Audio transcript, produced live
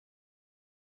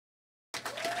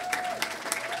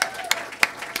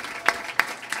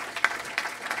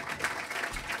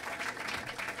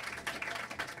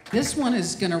This one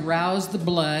is going to rouse the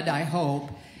blood, I hope.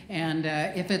 And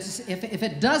if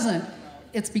it doesn't,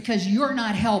 it's because you're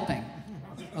not helping.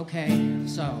 Okay?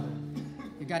 So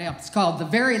you got to help. It's called The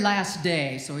Very Last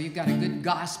Day. So you've got a good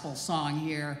gospel song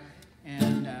here.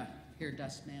 And here,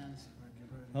 Dustman's.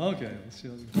 Okay, let's see.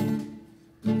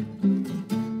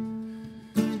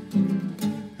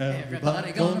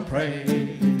 Everybody gonna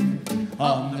pray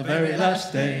on the very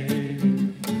last day.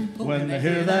 When they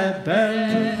hear that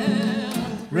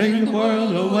bell, ring the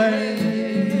world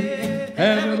away.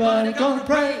 Everybody gonna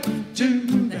pray to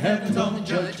the heavens on the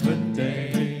judgment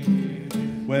day.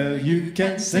 Well, you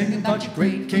can sing about your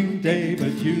great King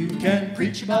David, you can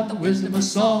preach about the wisdom of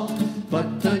Solomon,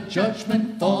 but the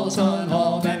judgment falls on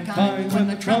all mankind when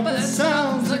the trumpet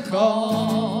sounds a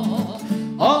call.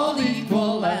 All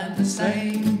equal and the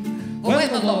same,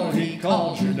 when the Lord He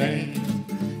calls your name.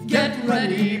 Get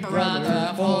ready,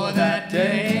 brother, for that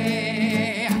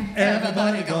day.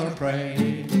 Everybody gonna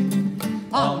pray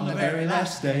on the very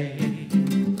last day.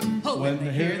 When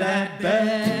they hear that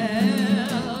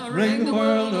bell, ring the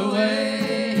world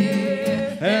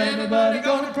away. Everybody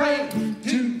gonna pray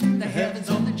to the heavens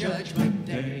on the judgment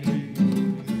day.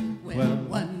 Well,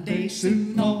 one day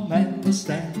soon all men will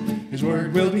stand. His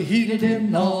word will be heeded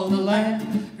in all the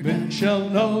land. Men shall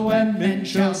know and men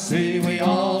shall see we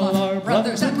all are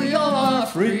brothers and we all are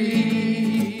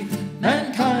free.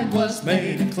 Mankind was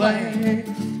made of clay,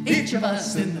 each of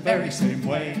us in the very same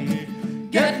way.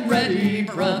 Get ready,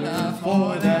 brother,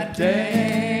 for that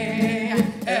day.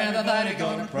 Everybody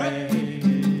gonna pray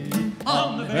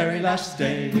on the very last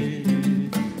day.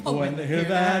 When they hear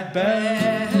that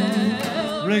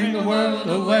bell, ring the world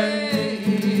away.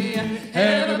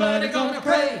 Everybody gonna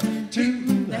pray to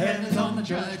the heavens on the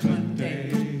judgment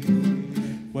day.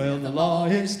 Well, the law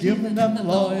is given and the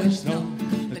law is known.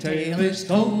 The tale is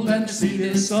told and the seed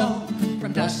is sown.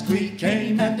 From dust we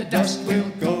came and to dust we'll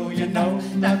go. You know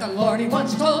that the Lord He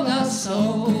once told us so.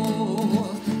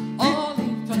 All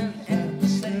eternal ever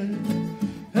said,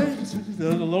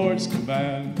 the Lord's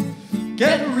command.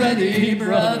 Get ready,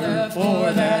 brother,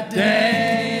 for that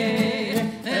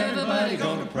day. Everybody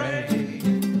gonna pray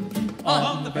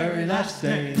on the very last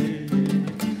day.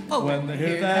 When they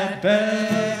hear that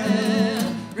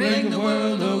bell, ring the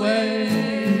world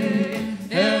away.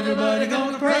 Everybody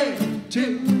gonna pray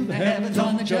to the heavens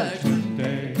on the judgment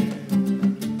day.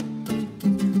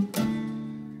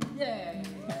 Yeah.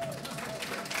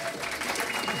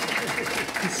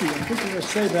 Let's see, I think we're going to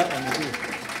save that one too.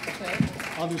 Okay.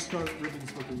 I'll just start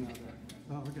ribbons looking out there.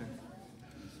 Oh, okay.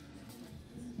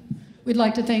 We'd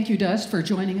like to thank you, Dust, for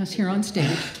joining us here on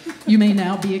stage. You may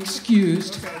now be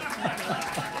excused.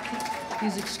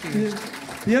 He's excused.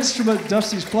 The instrument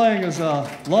Dusty's playing is a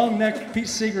long-neck Pete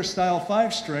Seeger style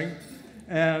 5-string,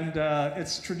 and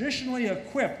it's traditionally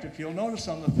equipped. If you'll notice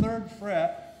on the 3rd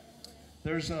fret,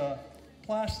 there's a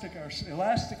plastic or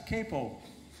elastic capo.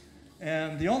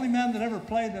 And the only man that ever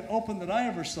played that open that I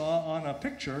ever saw on a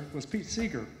picture was Pete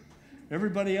Seeger.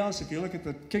 Everybody else, if you look at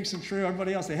the Kingston Trio,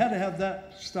 everybody else, they had to have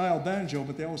that style banjo,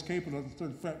 but they always capoed on the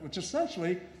 3rd fret, which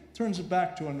essentially turns it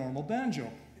back to a normal banjo.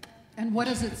 And what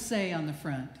does it say on the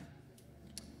front?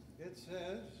 It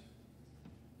says,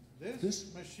 this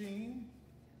machine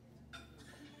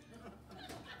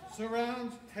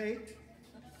surrounds hate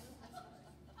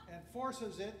and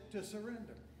forces it to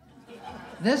surrender.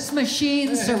 This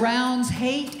machine surrounds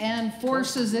hate and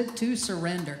forces it to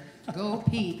surrender. Go,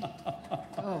 Pete.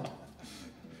 Go.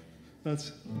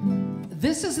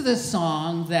 This is the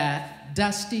song that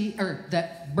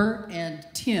that Burt and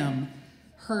Tim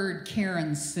heard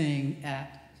Karen sing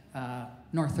at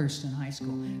North Thurston High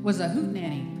School. It was a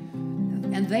hootenanny.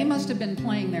 And they must have been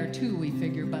playing there too, we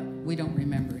figure, but we don't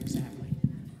remember exactly.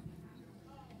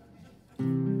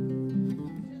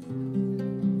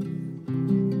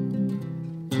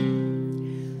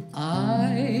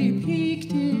 I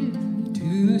peeked in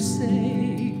to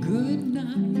say good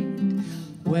night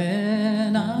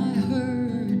when I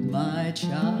heard my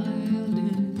child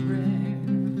in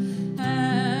prayer,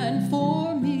 and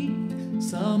for me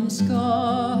some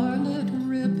scarlet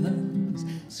ribbons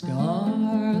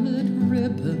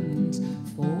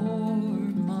for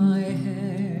my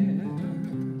hair.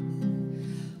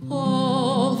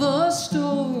 All the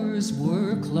stores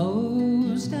were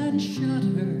closed and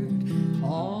shuttered,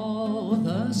 all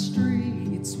the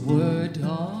streets were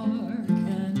dark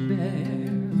and bare.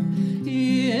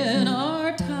 In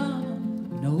our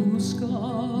town, no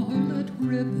scarlet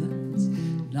ribbons,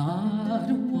 not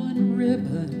one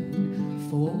ribbon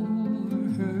for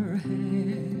her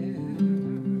hair.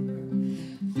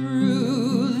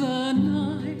 Through the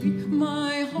night,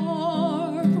 my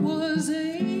heart was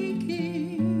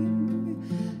aching,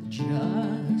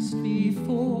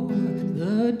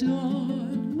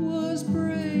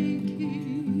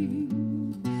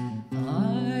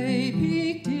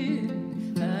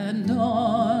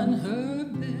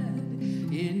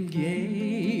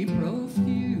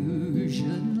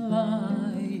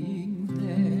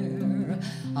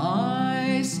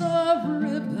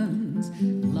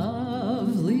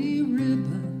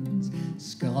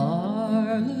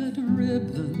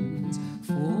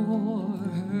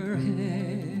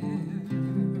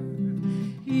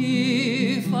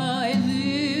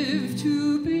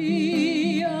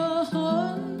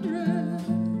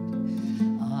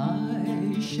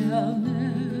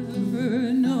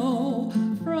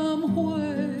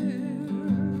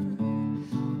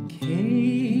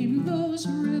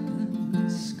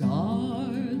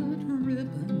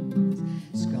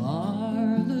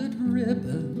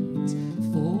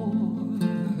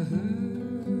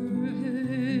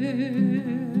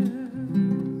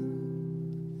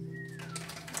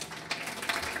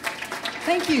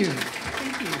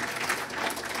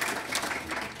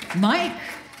 Mike,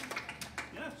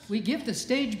 we give the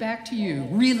stage back to you,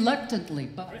 reluctantly,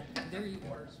 but there you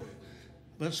are.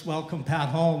 Let's welcome Pat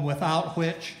Holm, without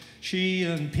which she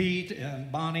and Pete and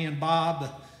Bonnie and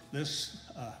Bob, this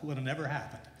would have never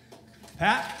happened.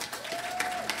 Pat?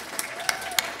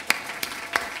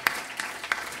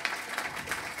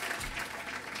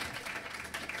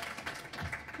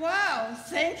 Wow,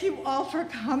 thank you all for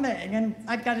coming. And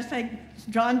I've got to thank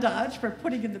John Dodge for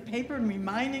putting in the paper and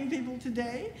reminding people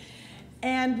today.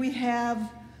 And we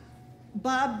have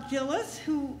Bob Gillis,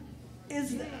 who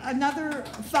is another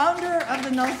founder of the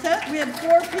Null set. We had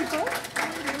 4 people.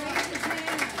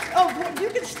 Oh, well, you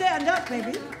can stand up,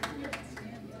 maybe.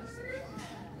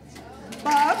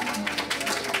 Bob,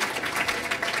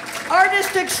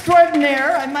 artist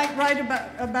extraordinaire. I might write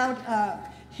about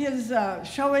his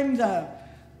showing the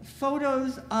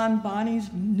photos on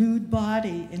Bonnie's nude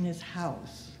body in his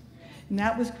house. And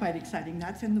that was quite exciting.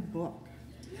 That's in the book.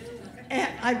 And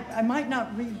I might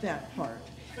not read that part.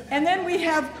 And then we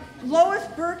have Lois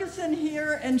Bergeson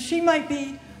here, and she might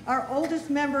be our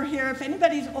oldest member here. If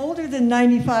anybody's older than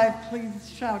 95, please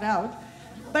shout out.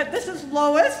 But this is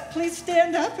Lois. Please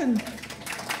stand up. And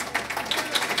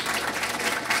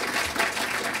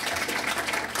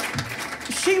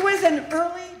she was an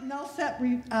early Null set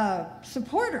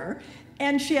supporter,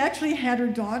 and she actually had her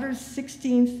daughter's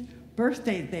 16th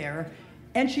birthday there.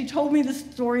 And she told me the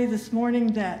story this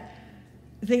morning that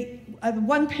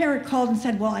one parent called and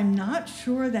said, well, I'm not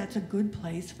sure that's a good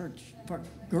place for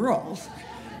girls,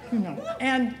 you know.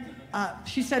 And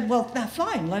she said, well, that's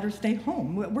fine, let her stay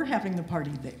home. We're having the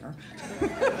party there.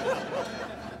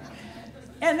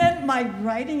 And then my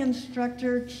writing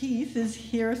instructor, Keith, is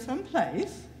here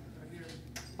someplace.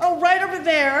 Oh, right over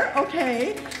there,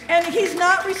 okay. And he's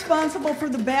not responsible for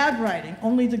the bad writing,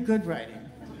 only the good writing.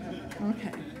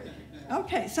 Okay.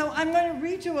 Okay, so I'm going to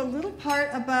read you a little part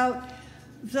about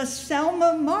the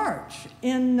Selma March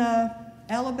in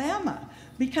Alabama,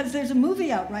 because there's a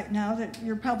movie out right now that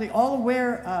you're probably all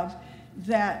aware of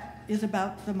that is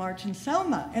about the march in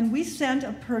Selma. And we sent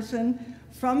a person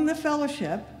from the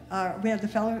fellowship, we had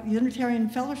the Unitarian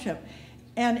Fellowship,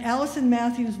 and Allison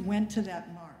Matthews went to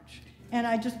that march. And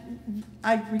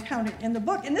I recount it in the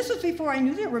book. And this was before I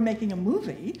knew they were making a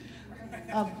movie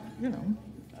of,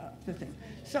 the thing.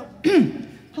 So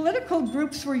political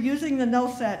groups were using the Null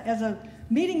set as a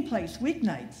meeting place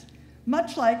weeknights,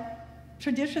 much like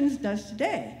Traditions does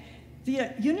today.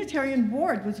 The Unitarian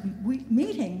Board was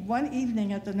meeting one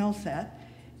evening at the Null set,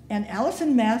 and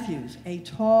Allison Matthews, a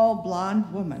tall,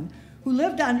 blonde woman who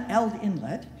lived on Eld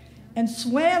Inlet and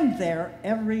swam there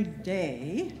every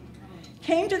day,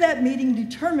 came to that meeting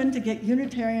determined to get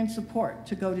Unitarian support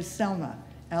to go to Selma,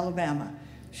 Alabama.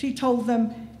 She told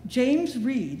them, James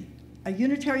Reed, a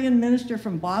Unitarian minister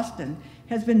from Boston,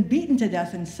 has been beaten to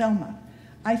death in Selma.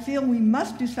 I feel we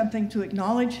must do something to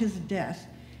acknowledge his death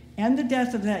and the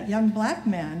death of that young black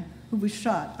man who was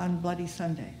shot on Bloody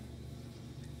Sunday.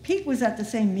 Pete was at the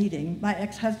same meeting, my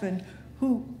ex-husband,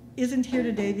 who isn't here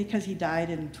today because he died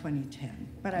in 2010.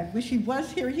 But I wish he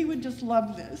was here. He would just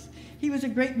love this. He was a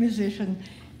great musician,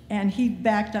 and he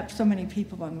backed up so many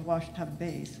people on the washtub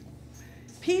bass.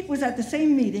 Pete was at the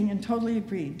same meeting and totally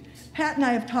agreed. Pat and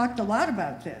I have talked a lot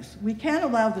about this. We can't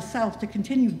allow the South to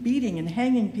continue beating and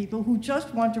hanging people who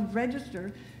just want to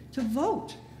register to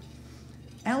vote.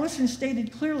 Allison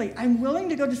stated clearly, I'm willing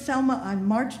to go to Selma on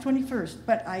March 21st,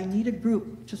 but I need a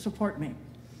group to support me.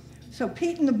 So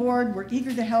Pete and the board were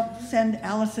eager to help send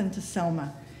Allison to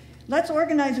Selma. Let's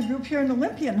organize a group here in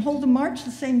Olympia and hold a march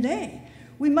the same day.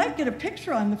 We might get a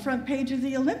picture on the front page of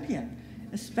the Olympian,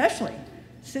 especially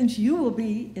since you will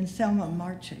be in Selma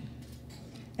marching.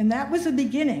 And that was the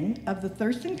beginning of the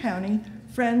Thurston County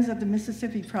Friends of the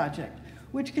Mississippi Project,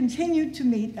 which continued to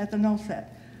meet at the Null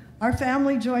set. Our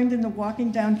family joined in the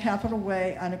walking down Capitol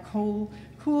Way on a cool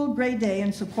gray day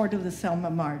in support of the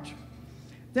Selma March.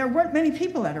 There weren't many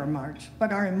people at our march,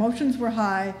 but our emotions were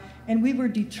high and we were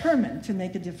determined to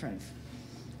make a difference.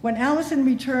 When Allison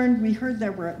returned, we heard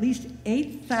there were at least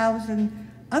 8,000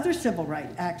 other civil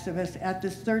rights activists at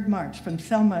this third march from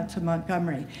Selma to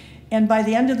Montgomery. And by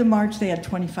the end of the march, they had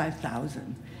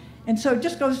 25,000. And so it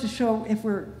just goes to show if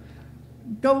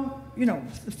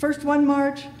the first one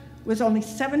march was only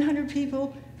 700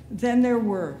 people, then there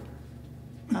were,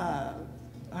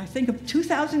 I think of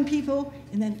 2,000 people,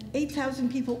 and then 8,000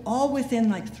 people all within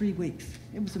like 3 weeks.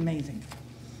 It was amazing.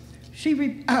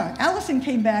 Allison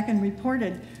came back and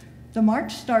reported the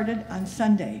march started on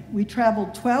Sunday. We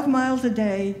traveled 12 miles a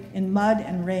day in mud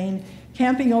and rain,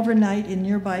 camping overnight in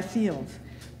nearby fields.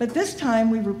 But this time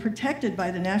we were protected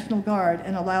by the National Guard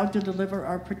and allowed to deliver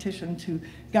our petition to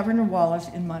Governor Wallace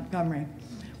in Montgomery.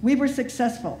 We were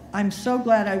successful. I'm so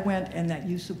glad I went and that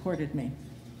you supported me.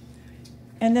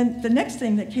 And then the next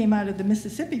thing that came out of the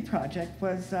Mississippi Project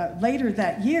was later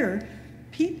that year,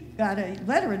 Pete got a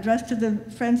letter addressed to the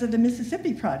Friends of the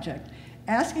Mississippi Project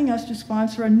asking us to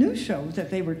sponsor a new show that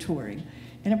they were touring.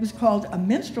 And it was called A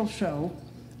Minstrel Show,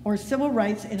 or Civil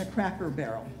Rights in a Cracker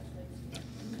Barrel.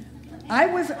 I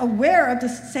was aware of the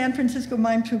San Francisco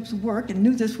Mime Troupe's work and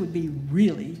knew this would be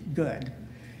really good.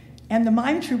 And the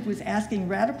Mime Troupe was asking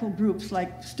radical groups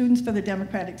like Students for the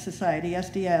Democratic Society,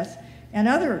 SDS, and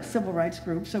other civil rights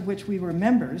groups of which we were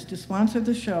members to sponsor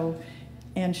the show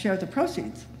and share the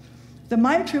proceeds. The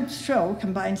Mime Troupe's show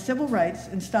combined civil rights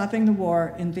and stopping the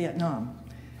war in Vietnam.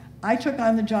 I took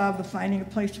on the job of finding a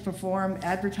place to perform,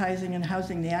 advertising, and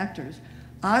housing the actors.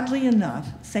 Oddly enough,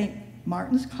 St.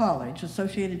 Martin's College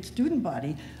Associated Student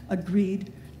Body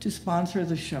agreed to sponsor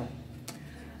the show.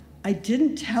 I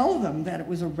didn't tell them that it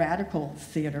was a radical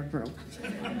theater group.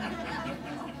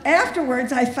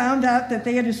 Afterwards, I found out that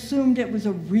they had assumed it was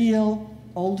a real,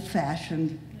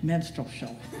 old-fashioned minstrel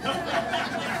show.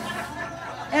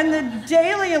 And the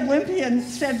Daily Olympian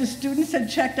said the students had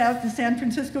checked out the San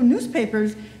Francisco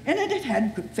newspapers and it had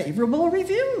had favorable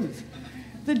reviews.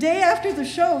 The day after the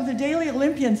show, the Daily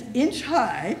Olympian's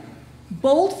inch-high,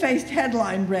 bold-faced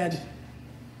headline read,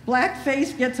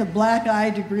 "Blackface gets a black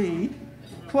eye degree,"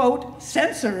 quote,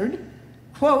 "censored,"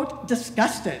 quote,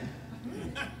 "disgusted."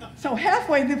 So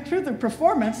halfway through the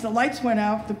performance, the lights went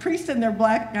out, the priests in their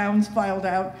black gowns filed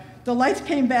out, the lights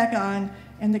came back on,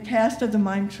 and the cast of the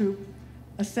mime troupe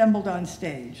assembled on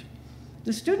stage.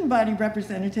 The student body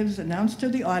representatives announced to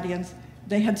the audience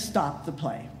they had stopped the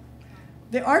play.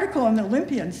 The article in the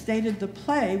Olympian stated the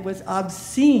play was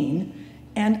obscene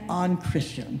and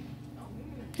unchristian.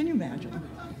 Can you imagine?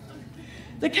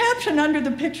 The caption under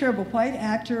the picture of a white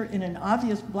actor in an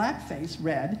obvious blackface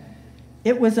read,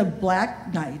 "It was a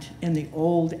black night in the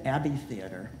old Abbey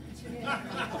Theater."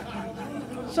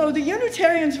 So the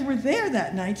Unitarians who were there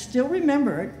that night still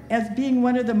remember it as being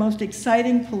one of the most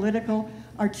exciting political,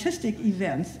 artistic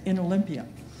events in Olympia.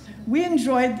 We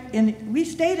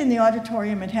stayed in the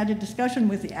auditorium and had a discussion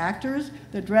with the actors,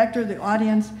 the director, the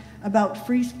audience about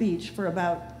free speech for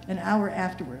about an hour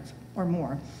afterwards or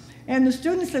more. And the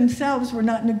students themselves were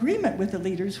not in agreement with the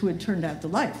leaders who had turned out the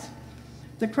lights.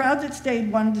 The crowd that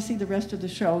stayed wanted to see the rest of the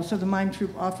show, so the mime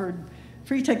troupe offered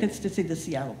free tickets to see the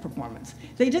Seattle performance.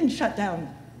 They didn't shut down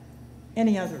in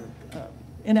any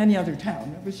other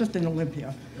town. It was just in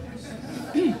Olympia.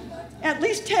 At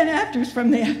least 10 actors from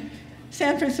the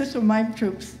San Francisco Mime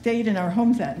Troupe stayed in our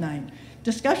homes that night.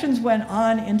 Discussions went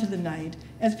on into the night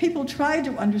as people tried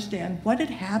to understand what had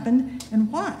happened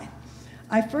and why.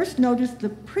 I first noticed the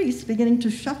priests beginning to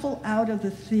shuffle out of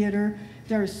the theater,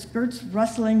 their skirts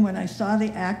rustling when I saw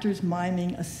the actors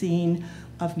miming a scene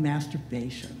of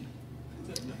masturbation.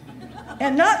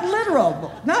 And not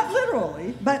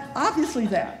literally, but obviously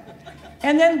that.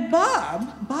 And then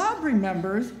Bob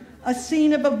remembers a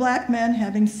scene of a black man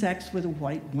having sex with a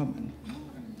white woman.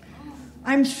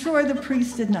 I'm sure the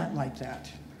priests did not like that.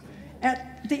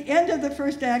 At the end of the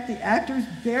first act, the actors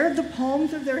bared the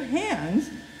palms of their hands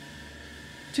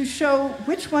to show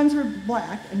which ones were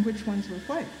black and which ones were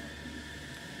white.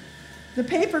 The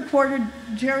paper quoted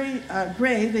Jerry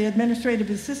Gray, the administrative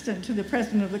assistant to the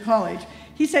president of the college.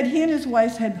 He said he and his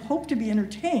wife had hoped to be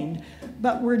entertained,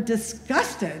 but were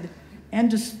disgusted and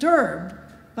disturbed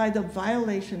by the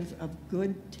violations of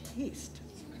good taste.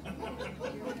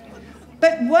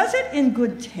 But was it in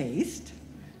good taste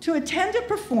to attend a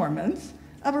performance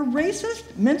of a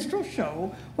racist minstrel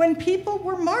show when people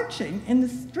were marching in the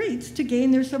streets to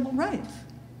gain their civil rights?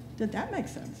 Did that make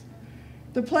sense?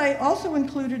 The play also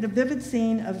included a vivid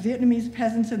scene of Vietnamese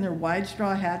peasants in their wide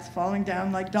straw hats falling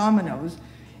down like dominoes,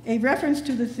 a reference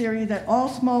to the theory that all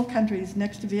small countries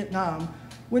next to Vietnam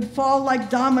would fall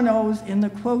like dominoes in the,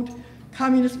 quote,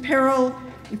 communist peril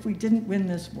if we didn't win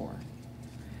this war.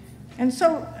 And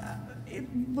so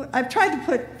I've tried to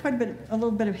put a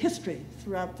little bit of history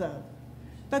throughout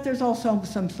but there's also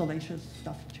some salacious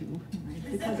stuff too.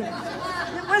 Right? Because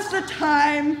it was the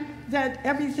time that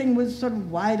everything was sort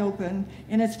of wide open,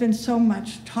 and it's been so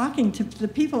much talking to the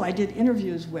people I did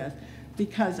interviews with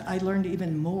because I learned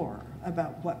even more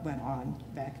about what went on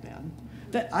back then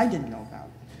that I didn't know about.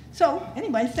 So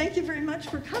anyway, thank you very much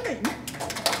for coming.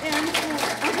 And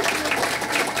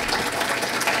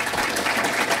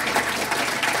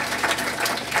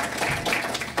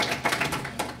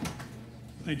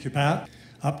Thank you, Pat.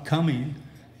 Upcoming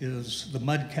is the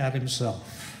Mudcat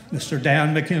himself, Mr.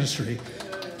 Dan McKinstry.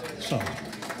 So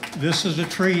this is a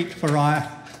treat for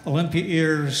our Olympia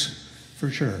ears for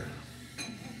sure.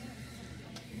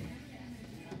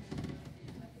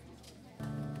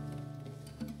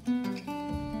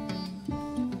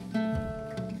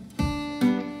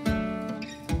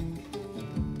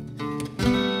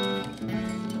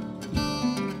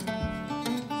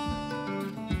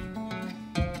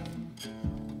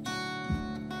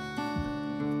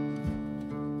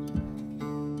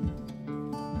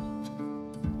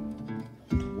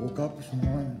 up this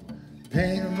morning,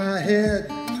 pain in my head,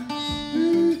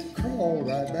 crawled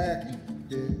right back in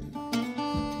bed.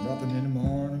 Nothing in the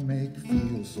morning make you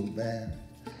feel so bad.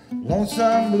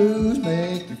 Lonesome blues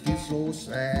make you feel so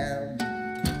sad.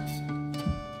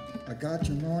 I got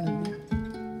your morning blues,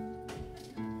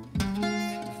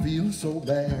 feel so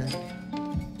bad.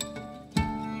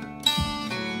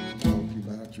 Talking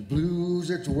about your blues,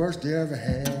 it's the worst you ever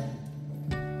had.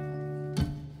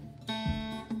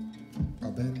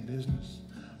 I've been in business,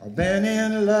 I've been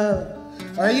in love.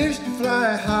 I used to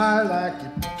fly high like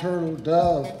a turtle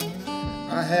dove.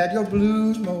 I had your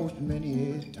blues most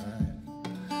many a time.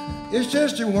 It's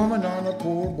just a woman on a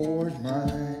poor boy's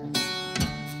mind.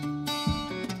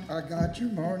 I got your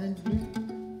morning blues,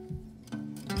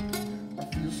 I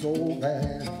feel so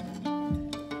bad.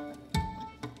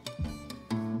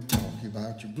 Talking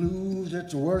about your blues,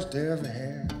 it's the worst I ever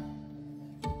had.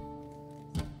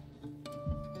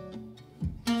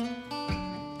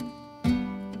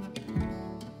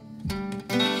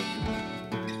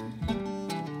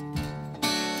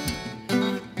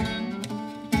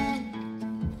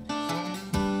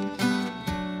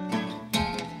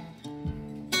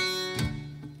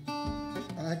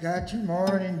 I got your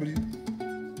morning blues,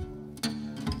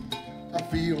 I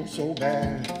feel so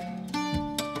bad.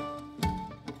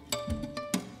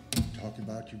 Talking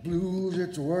about your blues,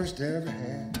 it's the worst I ever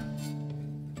had.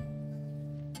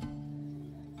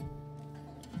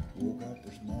 Woke up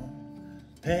this morning,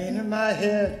 pain in my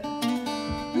head,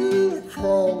 I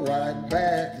crawled right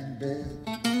back in bed.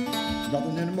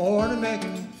 Nothing in the morning make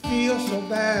me feel so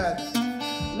bad.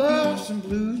 Lonesome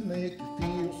blues make you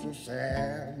feel so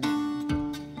sad.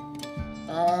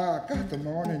 I got the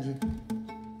mornings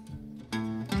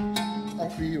I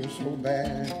feel so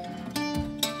bad.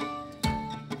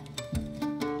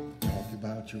 Talk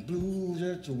about your blues,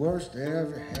 it's the worst I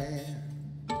ever had.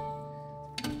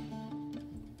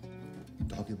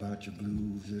 Talk about your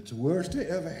blues, it's the worst I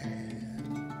ever had.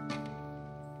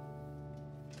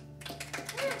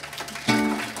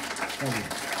 Thank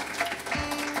you.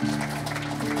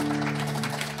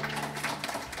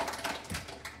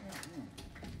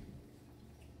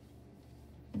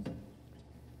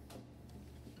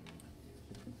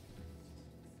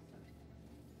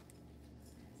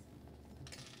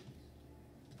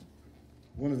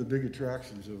 One of the big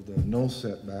attractions of the Null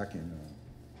set back in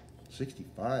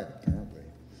 '65, apparently,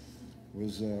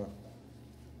 was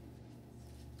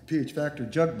PH Factor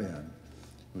Jug Band,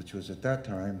 which was at that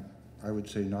time, I would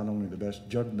say, not only the best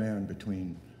jug band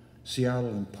between Seattle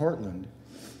and Portland,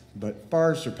 but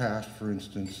far surpassed, for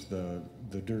instance, the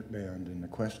Dirt Band and the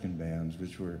Question bands,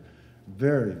 which were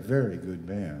very, very good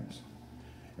bands.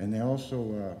 And they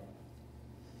also,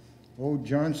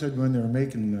 John said when they were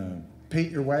making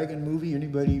Paint Your Wagon movie.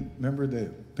 Anybody remember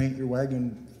the Paint Your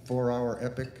Wagon 4-hour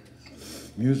epic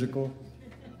musical?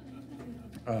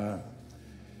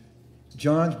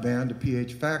 John's band, the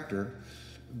PH Factor,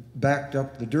 backed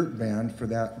up the Dirt Band for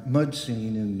that mud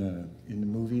scene in the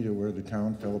movie, to where the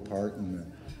town fell apart and the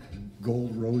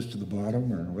gold rose to the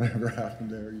bottom, or whatever happened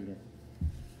there, you know.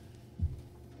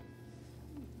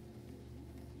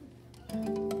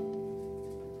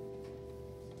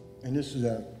 And this is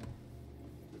a.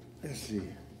 Let's see.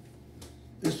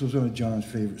 This was one of John's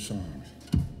favorite songs.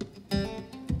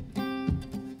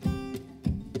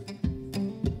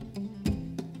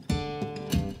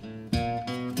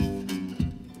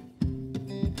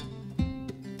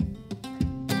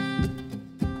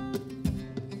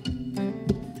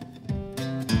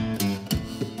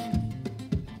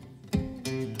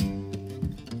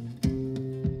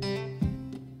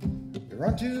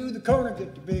 Run to the corner,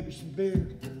 get the baby some beer.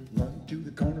 Run to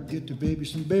the corner, get the baby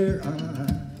some beer.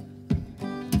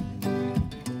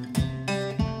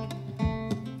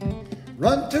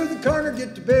 Run to the corner,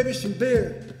 get the baby some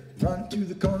beer. Run to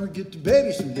the corner, get the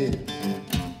baby some beer.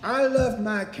 I love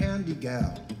my candy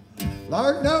gal,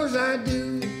 Lord knows I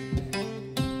do.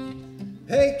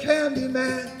 Hey, candy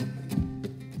man,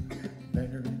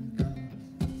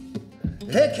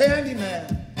 hey, candy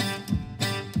man,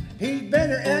 he's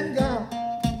better and gone.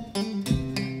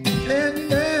 Candy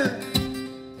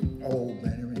man, oh,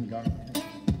 better and gone.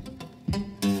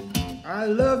 I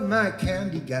love my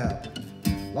candy gal,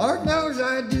 Lord knows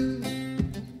I do.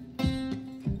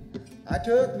 I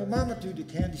took my mama to the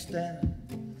candy stand,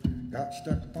 got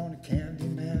stuck upon a candy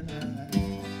man.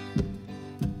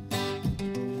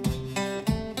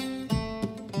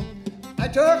 I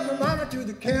took my mama to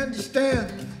the candy stand,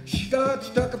 she got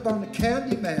stuck upon the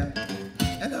candy man.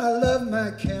 And I love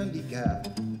my candy gal,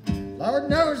 Lord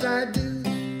knows I do.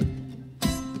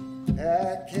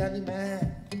 That candy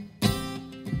man,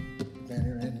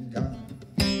 better and gone.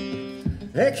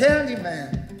 Hey, Candy Man,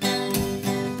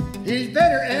 he's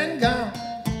better and gone.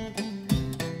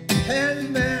 Candy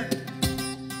Man,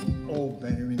 oh,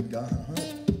 better and gone.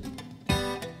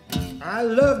 I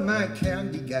love my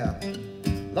candy gal,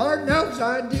 Lord knows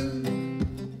I do.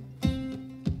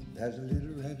 There's a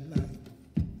little red light,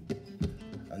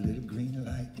 a little green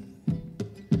light.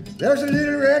 There's a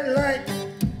little red light,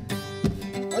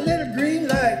 a little green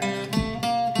light,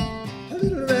 a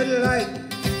little red light,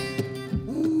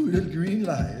 ooh, little green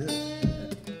light.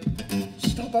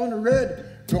 Stop on the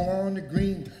red, go on the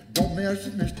green, don't mess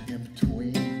with Mr. In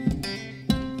Between.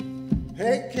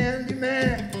 Hey, Candy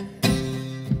Man,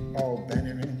 oh,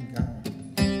 Benjamin gone.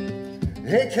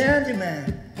 Hey, Candy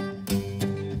Man,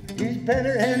 he's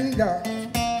better and gone.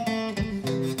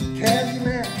 Candy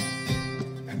Man,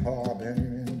 oh,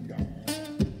 Benjamin gone.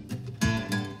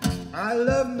 I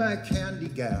love my candy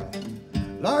gal,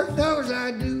 Lord knows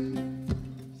I do.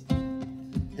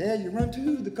 Yeah, you run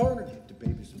to the corner, get the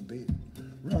baby some beer.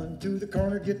 Run to the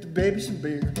corner, get the baby some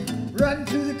beer. Run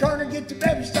to the corner, get the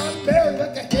baby some beer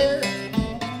with the hair.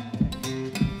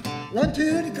 Run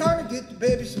to the corner, get the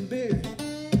baby some beer.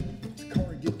 The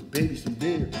corner, get the baby some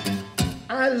beer.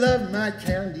 I love my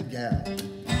candy gal,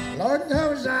 Lord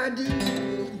knows I do.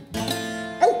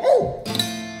 Oh, oh,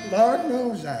 Lord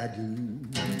knows I do.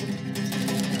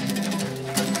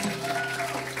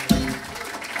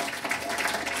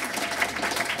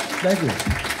 Thank you.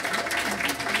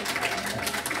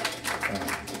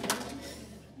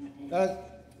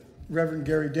 Reverend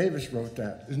Gary Davis wrote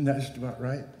that. Isn't that just about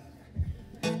right?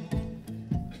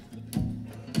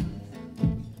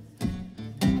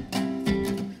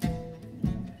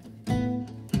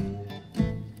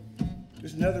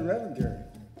 There's another Reverend Gary.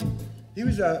 He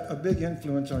was a big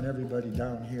influence on everybody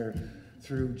down here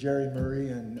through Jerry Murray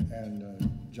and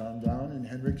John Browne and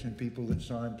Hendricks and people that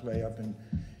saw him play up in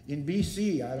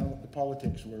BC. I don't know what the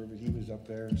politics were, but he was up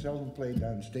there and seldom played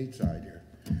down stateside here.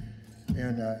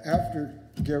 And after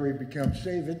Gary became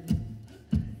saved,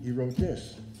 he wrote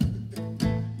this.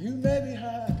 You may be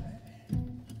high,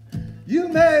 you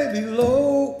may be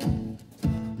low,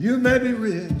 you may be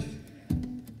rich,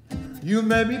 you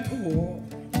may be poor.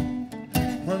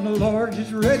 When the Lord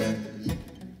is ready,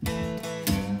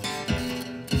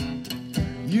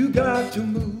 you got to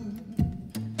move.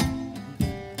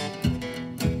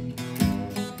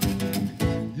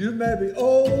 You may be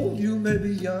old, you may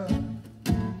be young,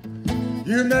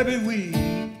 you may be weak,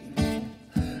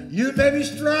 you may be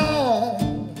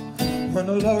strong. When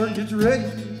the Lord gets ready,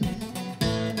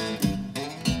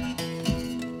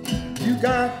 you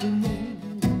got to move.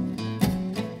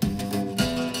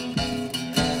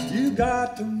 You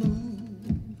got to move.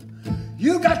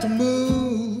 You got to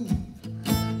move.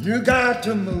 You got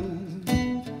to move.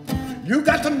 You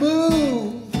got to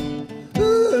move.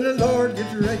 Ooh, when the Lord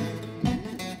gets ready,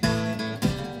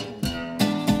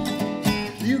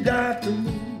 you got to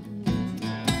move.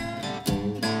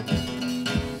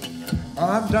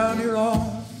 I'm down here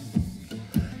on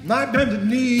my bended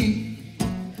knee.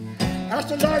 Ask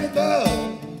the Lord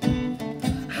above,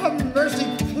 have mercy,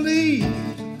 please.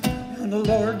 When the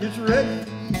Lord gets ready,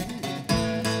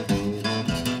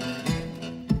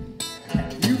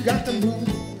 you got to move.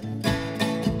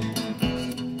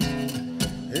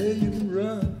 Hey, you can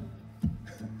run,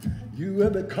 you will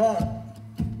be caught,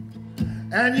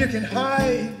 and you can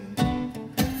hide,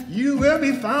 you will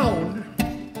be found.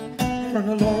 When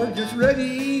the Lord gets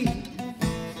ready,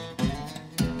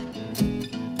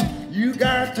 you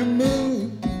got to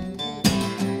move.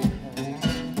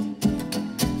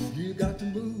 You got to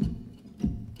move.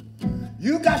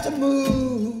 You got to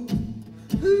move.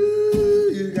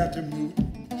 Ooh, you got to move.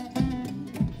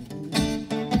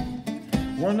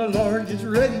 When the Lord gets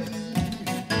ready,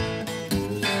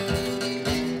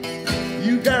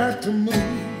 you got to move.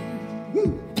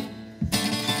 Woo.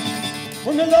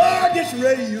 When the Lord gets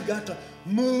ready, you got to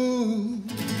move.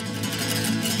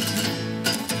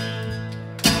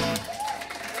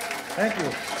 Thank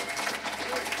you.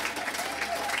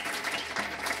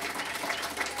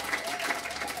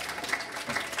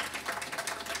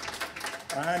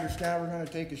 I understand we're going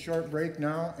to take a short break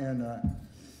now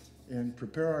and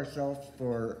prepare ourselves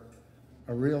for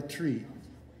a real treat.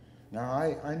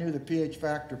 Now, I knew the PH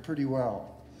Factor pretty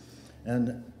well, and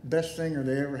the best singer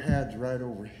they ever had is right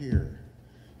over here.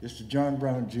 This is John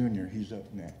Browne Jr. He's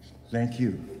up next. Thank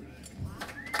you.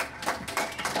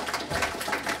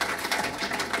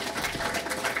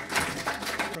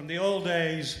 From the old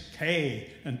days,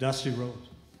 Kay and Dusty Rhodes.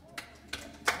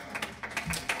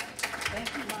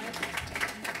 Thank you, Mike.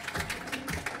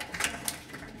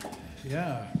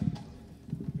 Yeah.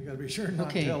 We got to be sure not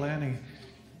Okay. to tell Annie.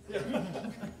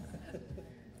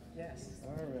 Yes.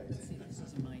 All right. Let's see, this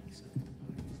is a mic, so I'll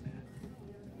use that.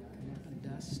 And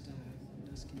Dust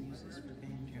can use this for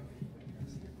banjo.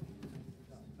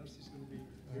 Dusty's going to be.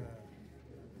 Yeah.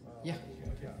 Yeah,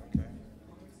 okay.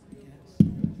 Yes.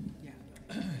 Yeah.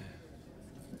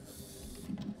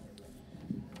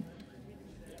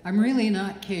 I'm really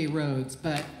not Kay Rhodes,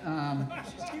 but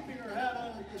She's keeping her hat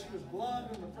on because she was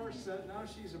blonde in the first set. Now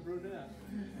she's a brunette.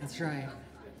 that's right.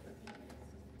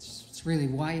 It's really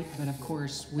white, but of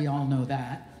course we all know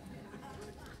that.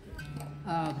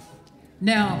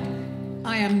 Now,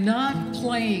 I am not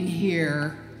playing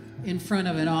here in front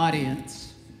of an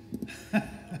audience.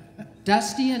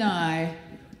 Dusty and I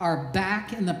are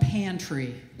back in the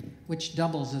pantry, which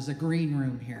doubles as a green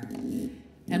room here.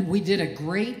 And we did a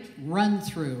great run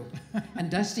through, and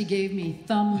Dusty gave me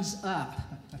thumbs up,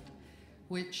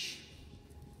 which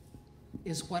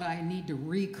is what I need to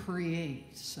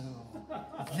recreate, so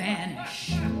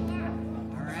vanish.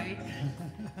 All right?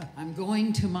 I'm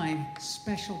going to my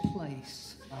special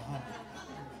place.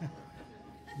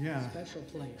 Yeah, Special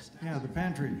place. yeah, the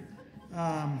pantry.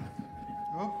 We're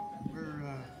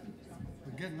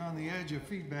getting on the edge of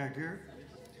feedback here.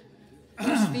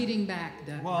 Who's feeding back,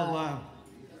 Doug? While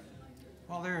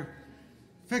they're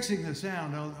fixing the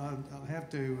sound, I'll have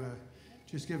to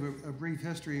just give a brief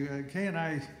history. Kay and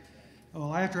I,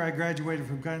 well, after I graduated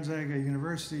from Gonzaga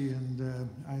University, and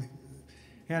I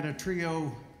had a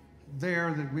trio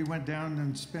there that we went down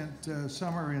and spent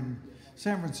summer in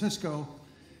San Francisco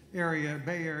area,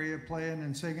 Bay Area, playing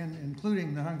and singing,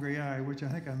 including The Hungry Eye, which I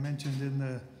think I mentioned in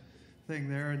the thing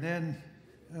there. And then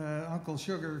Uncle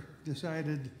Sugar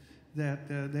decided that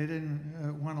they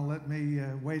didn't want to let me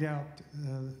wait out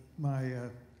my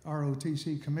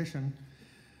ROTC commission.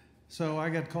 So I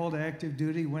got called to active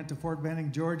duty, went to Fort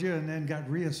Benning, Georgia, and then got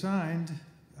reassigned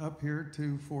up here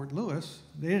to Fort Lewis.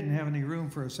 They didn't have any room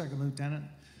for a second lieutenant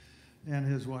and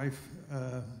his wife,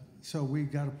 so we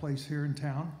got a place here in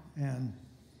town. And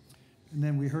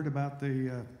then we heard about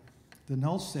the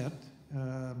Null set.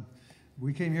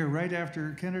 We came here right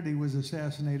after Kennedy was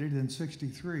assassinated in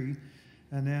 '63,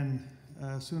 and then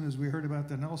as soon as we heard about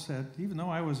the Null set, even though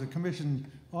I was a commissioned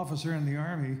officer in the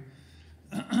Army,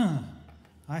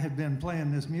 I had been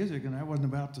playing this music and I wasn't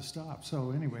about to stop.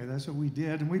 So anyway, that's what we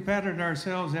did, and we patterned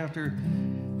ourselves after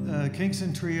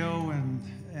Kingston Trio and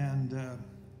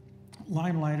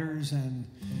Limelighters and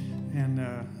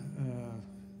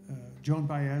Joan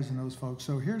Baez and those folks.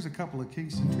 So here's a couple of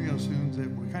Kingston Trio tunes that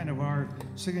were kind of our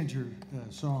signature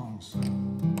songs.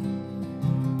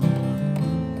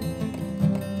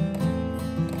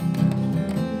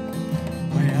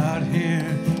 Way out here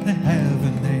they have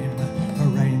a name for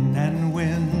rain and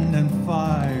wind and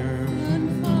fire.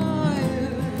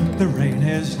 The rain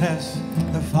is Hess,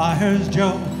 the fire's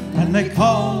Joe, and they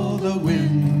call the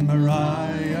wind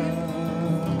Mariah.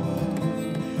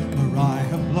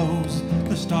 Mariah blows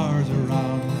the stars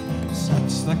around,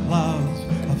 sets the clouds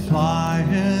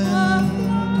a-flying.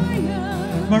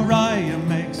 Mariah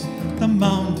makes the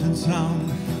mountain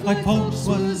sound like Pope's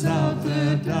was out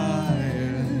there dying.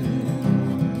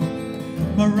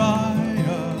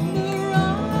 Mariah,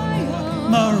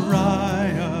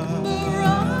 Mariah,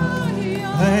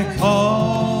 they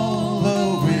call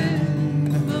the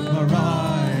wind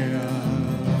Mariah.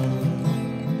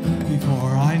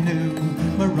 Before I knew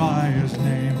Mariah's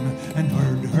name and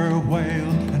heard her wail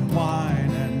and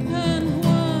whining, I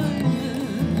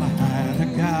had a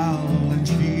gal and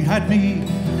she had me,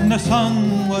 and the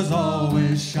sun was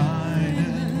always shining.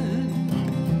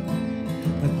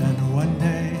 But then one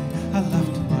day I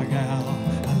left my gal,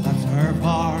 I left her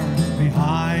far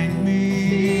behind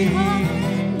me.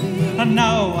 And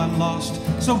now I'm lost,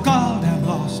 so God I'm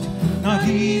lost, not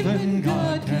even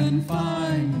God can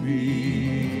find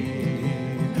me.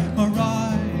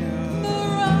 Mariah,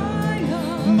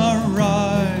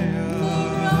 Mariah,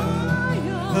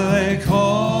 they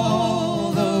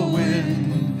call the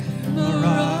wind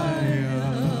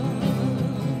Mariah.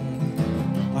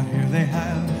 I hear they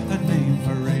have a name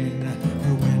for rain,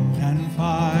 for wind and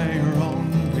fire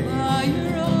only.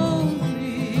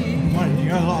 When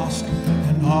you're lost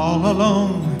and all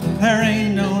alone, there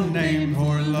ain't no name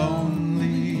for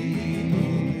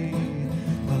lonely.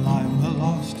 Well, I'm the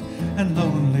lost and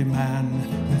lonely man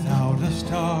without a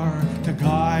star to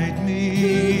guide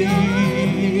me.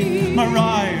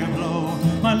 Mariah, blow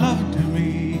my love to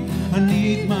me, I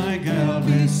need my gal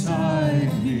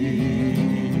beside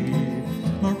me.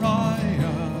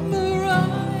 Mariah,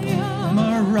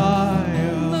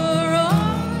 Mariah,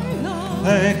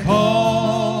 they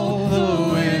call the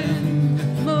wind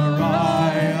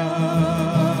Mariah.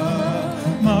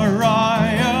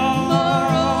 Mariah,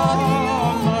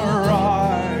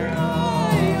 Mariah,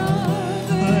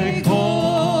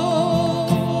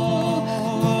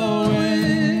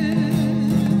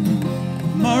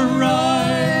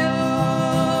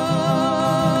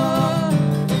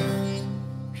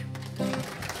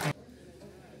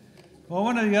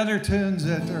 the other tunes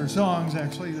or songs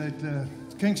actually, that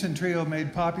Kingston Trio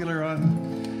made popular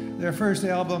on their first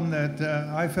album that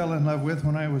I fell in love with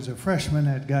when I was a freshman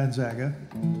at Gonzaga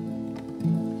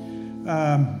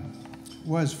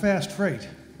was Fast Freight.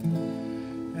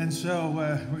 And so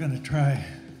we're going to try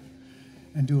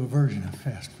and do a version of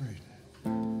Fast Freight.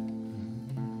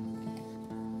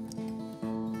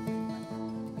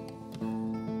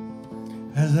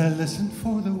 As I listen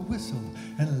for the whistle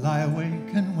and lie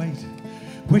awake and wait,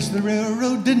 wish the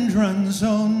railroad didn't run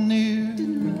so near.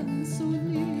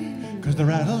 'Cause the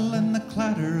rattle and the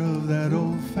clatter of that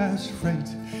old fast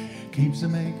freight keeps a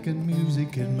making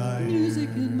music in my ear.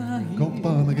 Go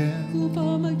bum again, go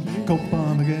bum again, go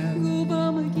bum again, go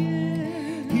bum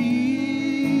again.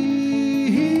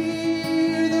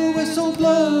 Hear the whistle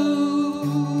blow.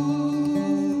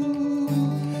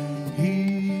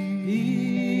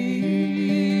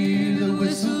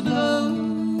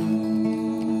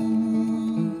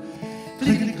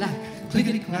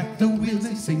 Clickety-clack, the wheels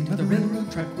they sing to the railroad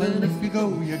track. Well, if you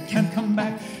go, you can't come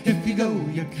back. If you go,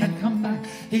 you can't come back.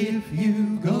 If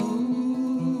you go,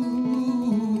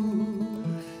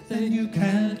 then you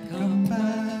can't come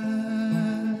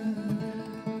back.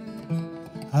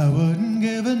 I wouldn't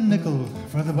give a nickel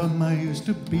for the bum I used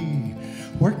to be.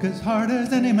 Work as hard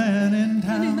as any man in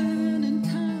town.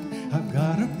 I've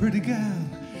got a pretty gal,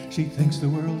 she thinks the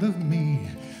world of me.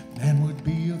 Man would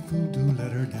be a fool to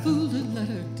let her down. Fool to let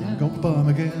her down. Go bum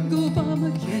again. Go bum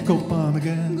again. Go bum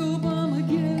again. Go bum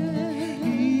again.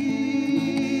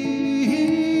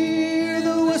 Hear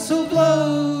the whistle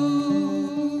blow.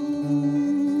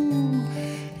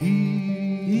 Hear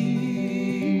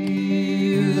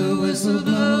the whistle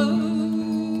blow.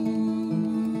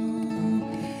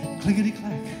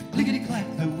 Clickety-clack, clickety-clack,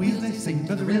 the wheels they sing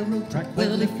to the railroad track.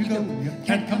 Well, if you go, you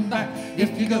can't come back.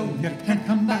 If you go, you can't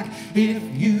come back. If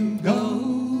you go,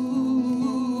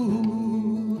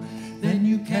 then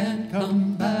you can't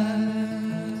come back.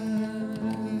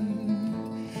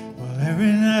 Well,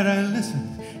 every night I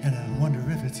listen and I wonder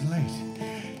if it's late.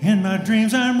 In my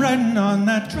dreams I'm riding on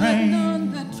that train.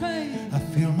 I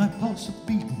feel my pulse a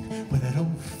beating with that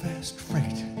old fast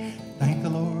freight. Thank the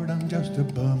Lord I'm just a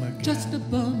bum again. Just a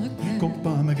bum again. Go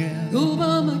bum again. Go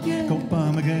bum again. Go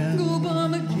bum again. Go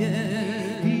bum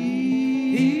again.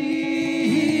 Hear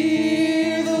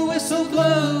the whistle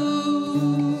blow.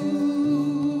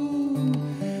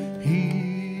 Hear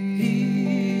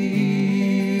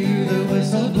the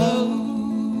whistle blow.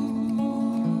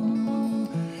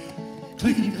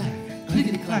 Clickety-clack,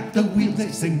 clickety-clack, the wheels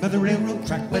they sing by the railroad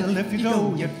track. Well, if you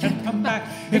go, you can't come back.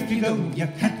 If you go, you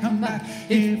can't come back.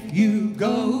 If you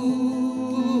go,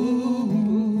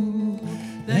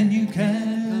 then you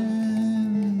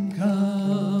can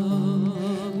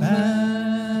come back.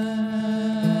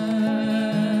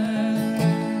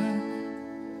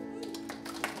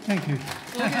 Thank you.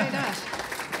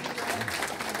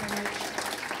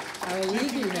 How will you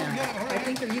do now? I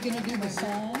think, are you going to do the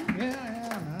song? Yeah.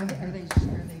 Are they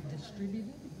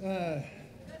distributed?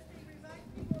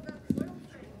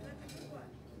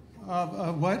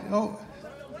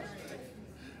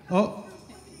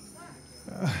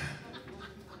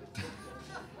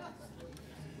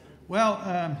 What?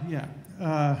 Yeah.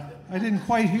 I didn't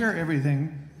quite hear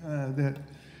everything that,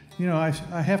 you know, I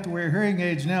have to wear hearing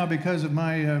aids now because of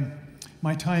my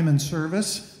my time in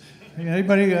service.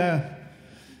 Anybody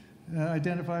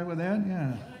identify with that?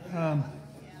 Yeah.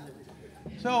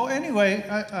 So anyway,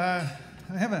 I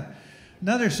have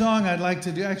another song I'd like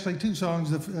to do. Actually, two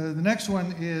songs. The next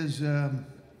one is one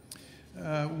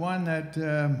that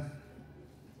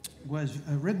was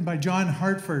written by John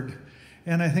Hartford,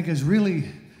 and I think is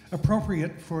really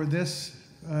appropriate for this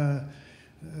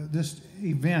this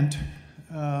event.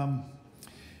 I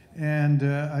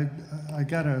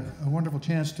got a wonderful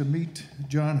chance to meet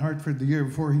John Hartford the year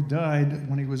before he died,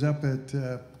 when he was up at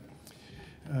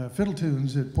Fiddle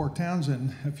Tunes at Port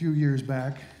Townsend a few years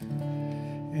back.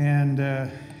 And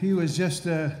he was just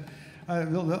a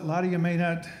lot of you may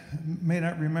not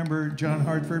remember John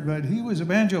Hartford, but he was a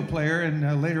banjo player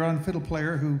and later on fiddle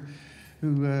player who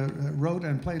wrote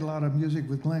and played a lot of music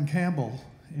with Glenn Campbell.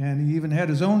 And he even had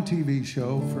his own TV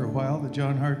show for a while, the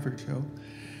John Hartford Show.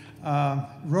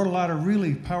 Wrote a lot of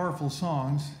really powerful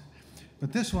songs,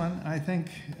 but this one I think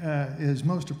is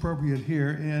most appropriate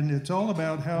here, and it's all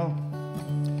about how,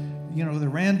 you know, the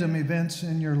random events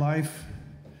in your life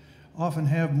often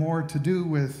have more to do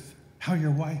with how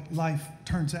your life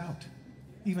turns out,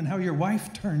 even how your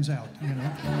wife turns out, you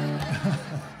know.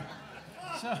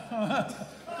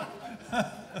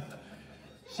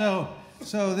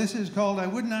 So this is called "I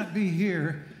Would Not Be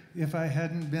Here If I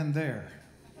Hadn't Been There."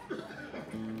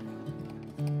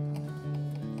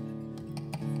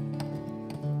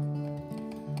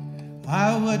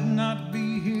 I would not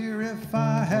be here if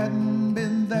I hadn't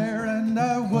been there, and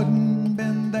I wouldn't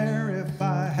been there if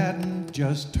I hadn't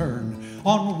just turned.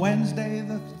 On Wednesday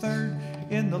the 3rd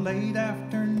in the late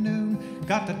afternoon,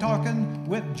 got to talking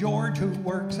with George, who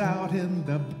works out in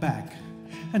the back.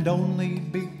 And only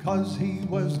because he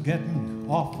was getting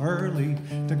off early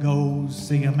to go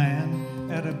see a man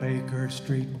at a Baker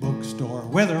Street bookstore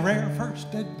with a rare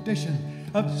first edition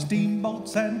of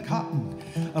Steamboats and Cotton,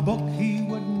 a book he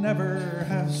would never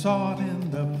have sought in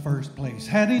the first place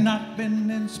had he not been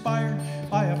inspired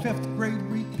by a 5th grade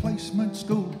replacement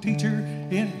school teacher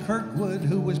in Kirkwood,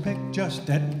 who was picked just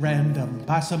at random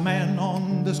by some man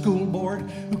on the school board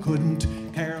who couldn't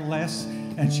care less.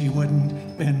 And she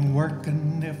wouldn't been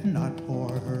working if not for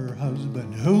her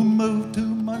husband, who moved 2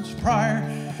 months prior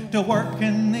to work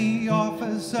in the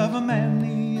office of a man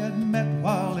he had met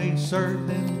while he served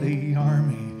in the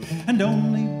army. And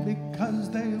only because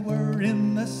they were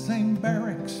in the same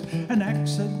barracks, an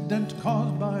accident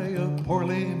caused by a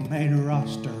poorly made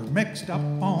roster mixed up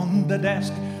on the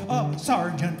desk of a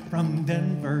sergeant from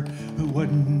Denver, who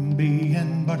wouldn't be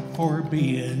in but for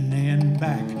being in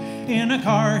back in a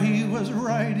car he was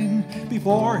riding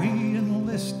before he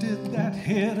enlisted, that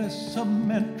hit a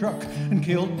cement truck and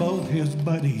killed both his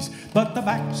buddies. But the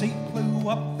backseat flew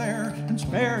up there and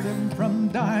spared him from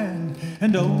dying,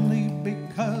 and only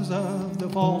because of the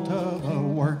fault of a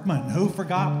workman who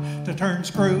forgot to turn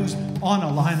screws on a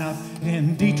lineup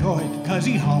in Detroit, 'cause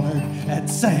he hollered at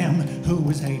Sam, who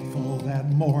was hateful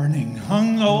that morning,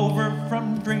 hungover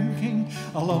from drinking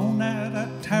alone at a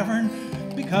tavern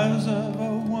because of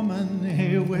a woman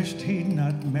he wished he'd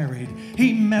not married.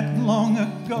 He met long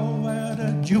ago at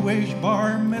a Jewish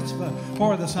bar mitzvah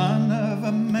for the son of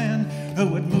a man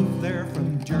who had moved there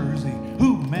from Jersey,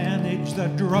 who managed the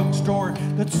drugstore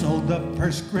that sold the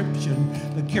prescription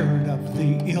that cured up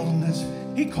the illness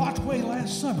he caught way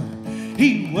last summer.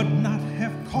 He would not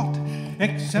have caught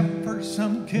except for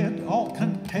some kid all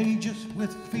contagious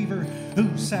with fever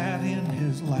who sat in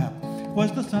his lap,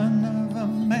 was the son of a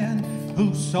man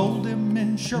who sold him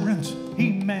insurance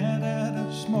he met at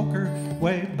a smoker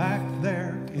way back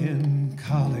there in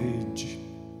college.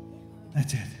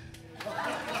 That's it.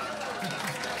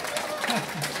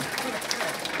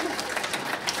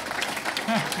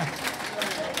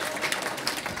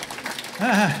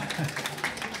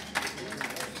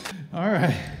 All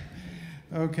right.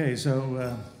 Okay,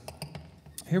 so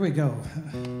here we go.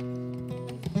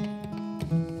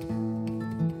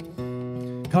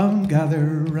 Come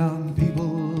gather round,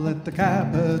 people, at the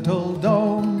Capitol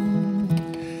Dome,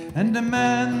 and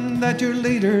demand that your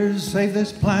leaders save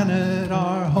this planet,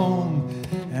 our home.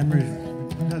 And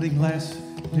nothing less,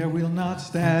 there will not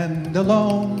stand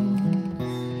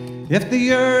alone. If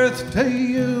the earth to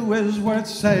you is worth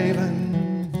saving,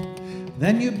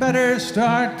 then you better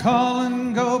start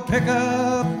calling, go pick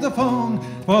up the phone,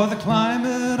 for the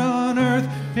climate on earth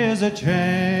is a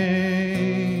changin'.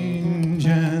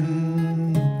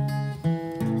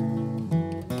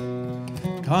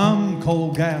 Come,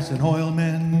 coal, gas, and oil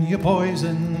men, you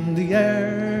poison the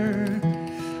air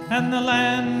and the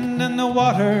land and the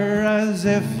water as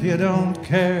if you don't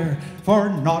care for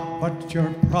naught but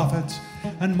your profits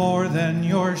and more than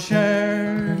your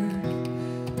share.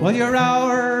 Well, your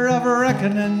hour of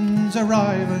reckoning's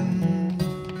arriving.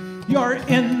 Your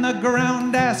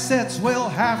in-the-ground assets will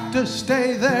have to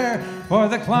stay there, for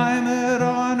the climate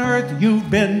on earth you've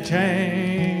been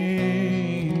changing.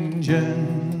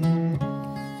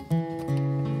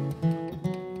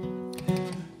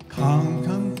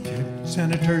 Come,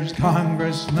 senators,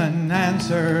 congressmen,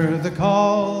 answer the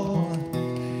call.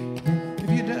 If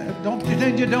you don't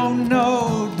pretend you don't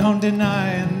know, don't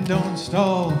deny and don't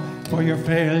stall, for your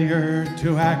failure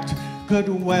to act could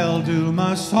well doom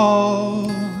us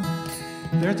all.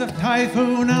 There's a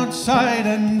typhoon outside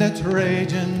and it's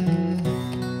raging.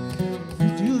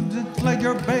 You flood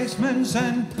your basements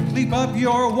and sleep up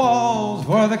your walls,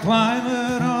 for the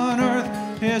climate on earth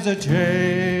is a changing.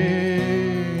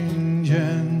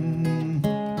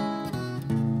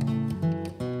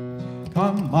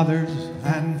 Come, mothers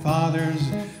and fathers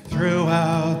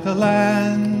throughout the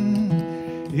land,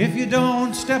 if you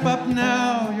don't step up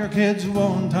now, your kids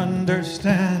won't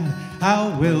understand. How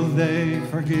will they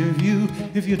forgive you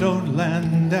if you don't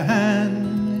lend a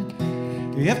hand?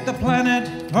 If the planet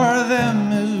for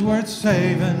them is worth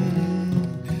saving,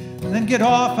 then get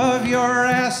off of your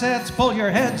assets, pull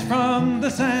your heads from the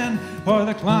sand, for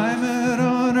the climate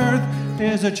on earth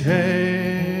is a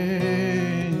changin'.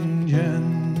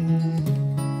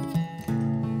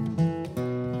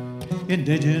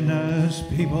 Indigenous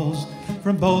peoples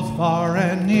from both far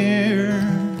and near,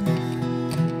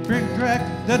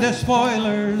 direct the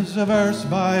despoilers of Earth's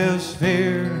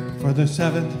biosphere. For the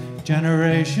 7th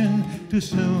generation, too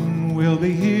soon we'll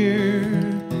be here.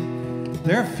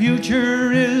 Their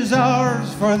future is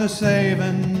ours for the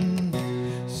saving,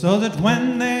 so that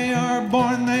when they are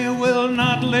born they will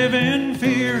not live in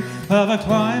fear of a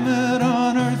climate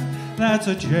on Earth that's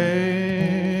a changin'.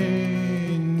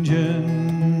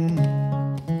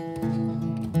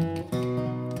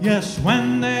 Yes,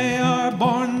 when they are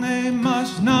born they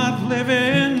must not live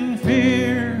in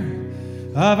fear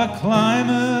of a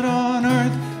climate on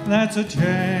Earth that's a changin'.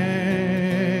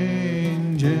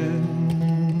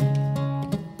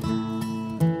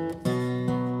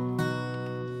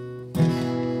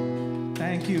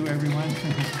 Thank you, everyone.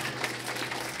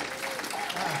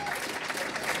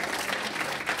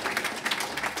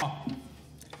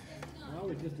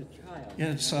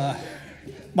 It's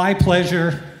my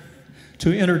pleasure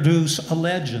to introduce a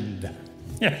legend.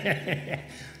 I'm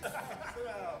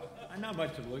not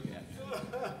much to look at.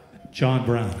 John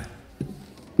Browne.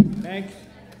 Thanks.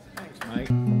 Thanks, Mike.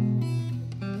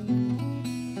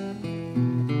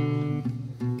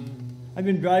 I've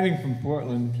been driving from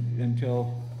Portland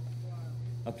until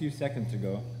a few seconds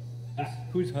ago.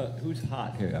 Who's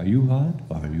hot here? Are you hot?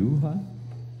 Are you hot?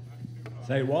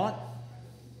 Say what?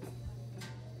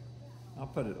 I'll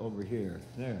put it over here.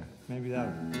 There. Maybe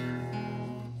that'll...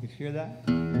 You hear that?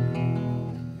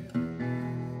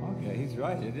 Okay, he's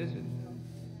right. It is.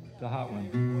 It's a hot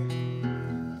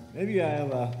one. Maybe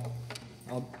I'll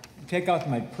take off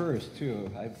my purse too.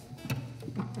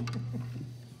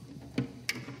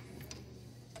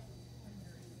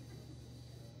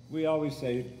 We always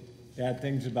say bad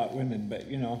things about women, but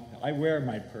you know, I wear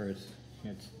my purse.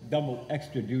 It's double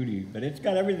extra duty, but it's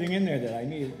got everything in there that I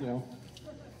need, you know.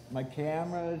 My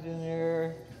camera is in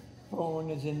there, phone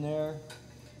is in there,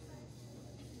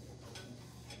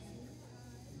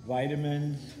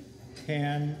 vitamins,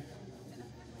 pen,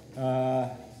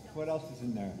 what else is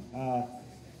in there?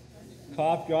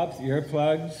 Cough drops,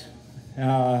 earplugs,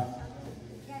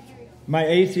 my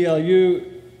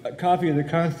ACLU copy of the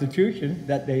Constitution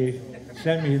that they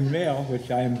sent me in the mail, which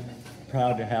I'm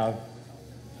proud to have.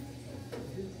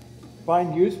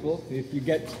 Find useful. If you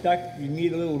get stuck, you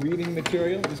need a little reading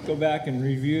material, just go back and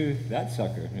review that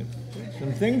sucker. There's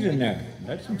some things in there.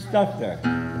 There's some stuff there.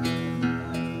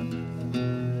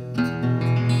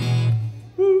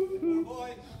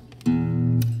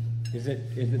 Is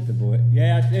it the boy?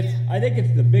 Yeah, I think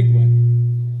it's the big one.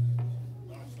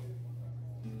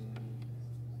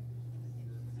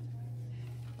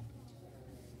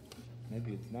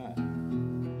 Maybe it's not.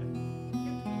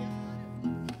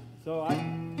 So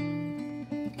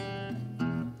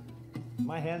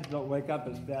my hands don't wake up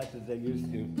as fast as they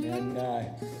used to, and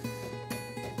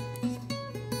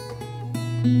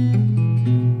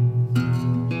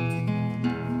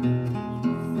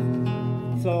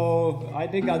so I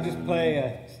think I'll just play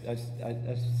a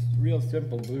real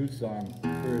simple blues song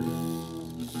first.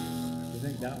 I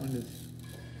think that one is.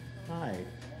 Hi,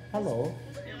 hello.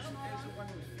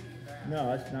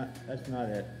 No, that's not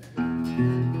it.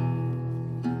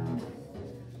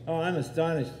 Oh, I'm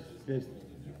astonished to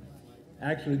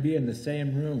actually be in the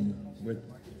same room with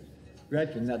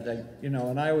Gretchen.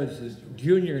 When I was a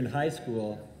junior in high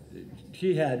school,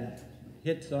 she had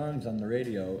hit songs on the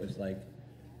radio. It was like,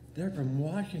 they're from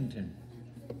Washington,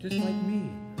 just like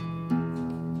me.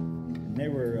 And they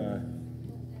were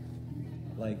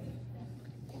like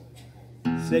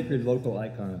sacred local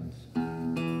icons.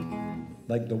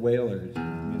 Like the Whalers, you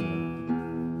know.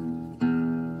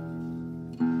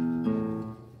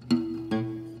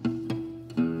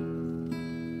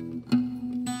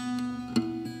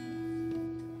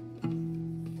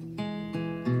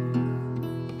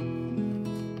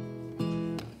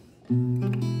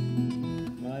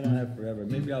 No, I don't have forever.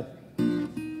 Maybe I'll...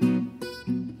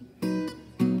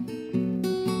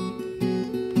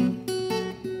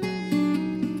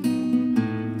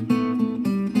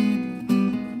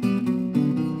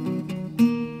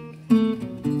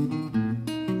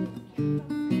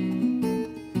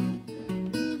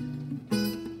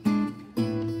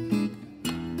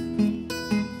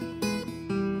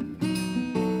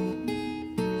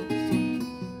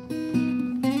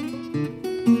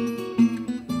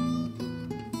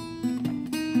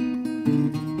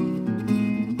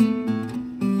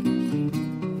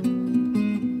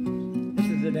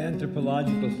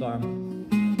 Anthropological song.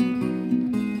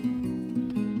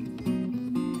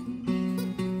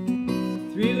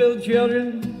 Three little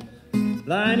children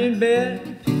lying in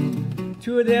bed,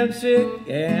 two of them sick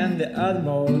and the other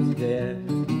most dead.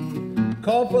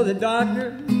 Called for the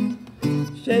doctor,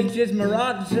 shakes his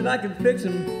maracas, said I could fix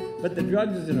him, but the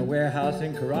drugs is in a warehouse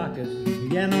in Caracas.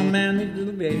 Piano Mammy's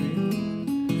little baby.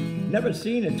 Never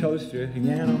seen a toaster,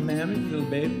 Piano Mammy's little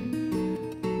baby.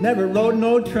 Never rode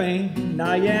no train,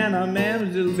 Piano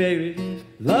Mammy's little baby.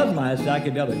 Love my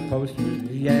psychedelic posters,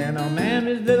 Piano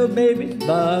Mammy's little babies.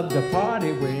 Love to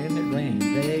party when it rains,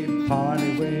 they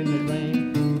party when it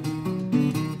rains.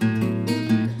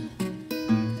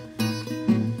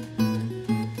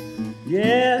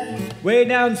 Yeah, way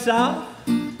down south,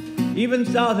 even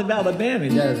south of Alabama,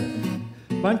 there's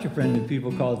a bunch of friendly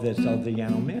people call this South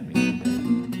Piano Mammy.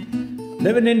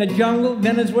 Living in the jungle,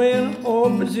 Venezuela or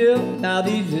Brazil. Now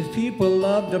these is people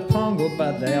love to pongo,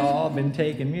 but they all been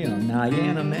taking meal. Now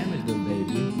Yana Mammy's little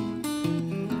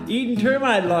baby. Eating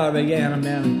termite larvae, Yana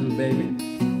Mammy's little baby.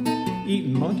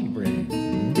 Eating monkey brain,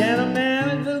 Yana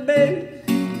Mammy's little baby.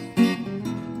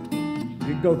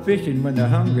 You go fishing when they're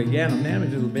hungry, Yana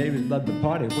Mammy's little babies love to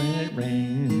party when it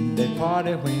rains. They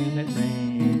party when it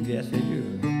rains, yes they do.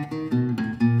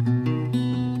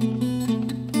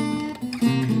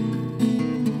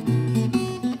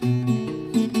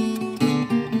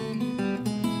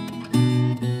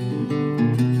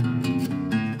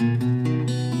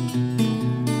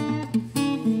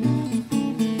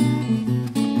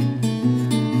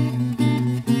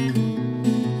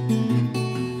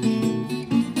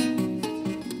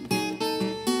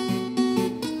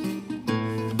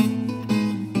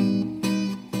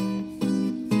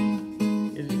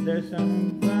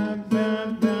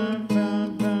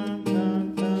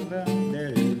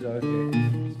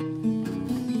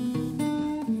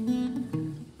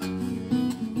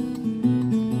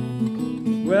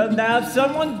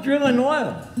 Someone's drilling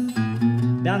oil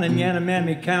down in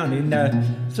Yanomami County, and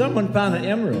someone found an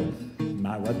emerald.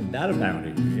 My, wasn't that a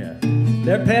bounty? Yeah.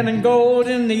 They're panning gold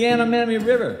in the Yanomami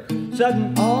River.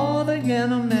 Sudden, all the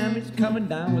Yanomamis coming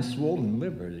down with swollen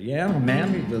livers.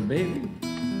 Yanomami, little baby.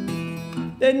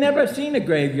 They never seen a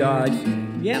graveyard.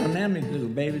 Yanomami, little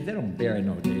babies, they don't bury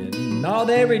no dead. And all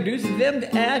they reduce is them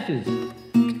to ashes.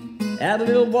 Add a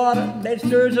little water, they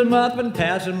stirs them up and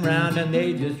pass them round, and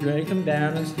they just drink them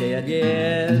down instead.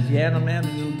 Yes,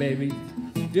 Yanomami little babies,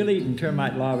 still eating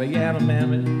termite larvae.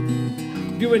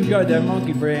 Yanomami do enjoy their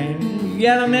monkey brain.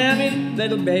 Yanomami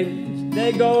little babies,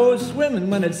 they go swimming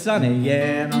when it's sunny.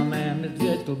 Yanomami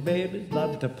little babies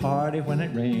love to party when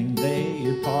it rains.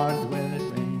 They party when it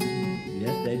rains.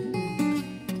 Yes, they do.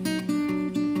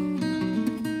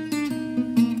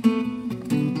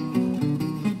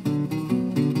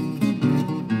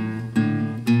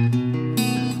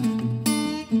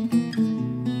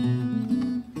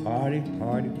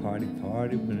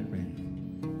 Party when it rains.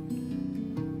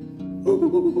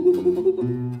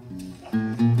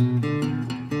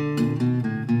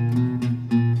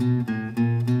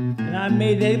 And I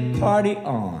made a party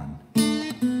on.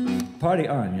 Party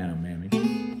on, Yanomami.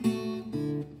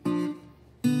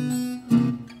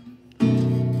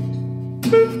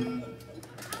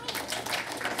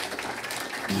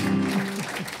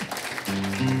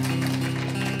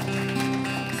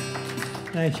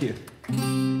 Thank you.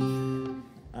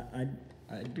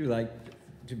 I do like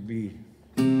to be,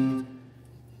 you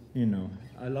know,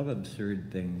 I love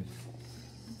absurd things.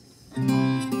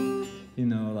 You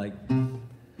know, like,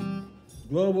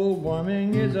 global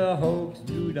warming is a hoax,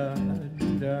 doo-dah,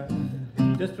 doo-dah.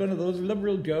 Just one of those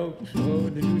liberal jokes, oh,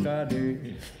 doo-dah,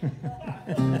 doo.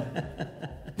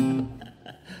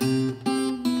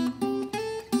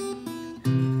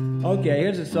 Okay,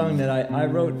 here's a song that I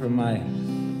wrote for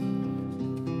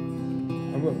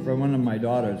for one of my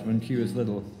daughters when she was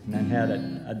little, and I had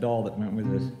a doll that went with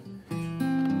us.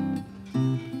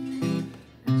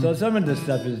 So some of this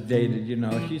stuff is dated, you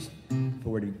know. She's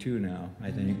 42 now, I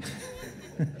think.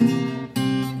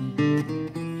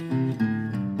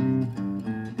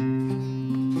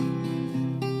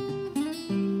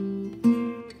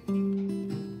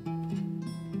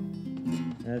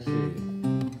 Let's see.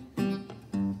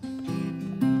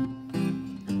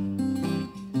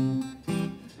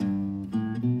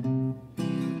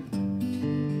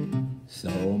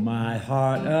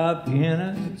 Heart up in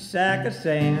a sack of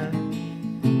sand,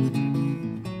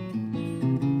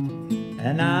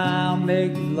 and I'll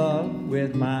make love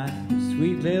with my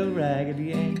sweet little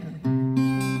Raggedy Ann.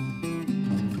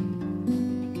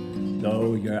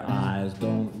 Though your eyes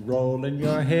don't roll in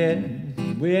your head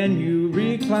when you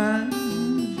recline,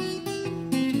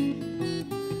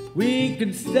 we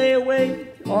could stay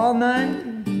awake all night,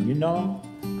 you know,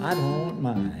 I don't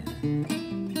mind.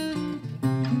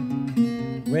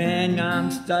 When I'm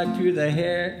stuck to the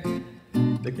hair,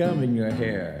 the gum in your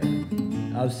hair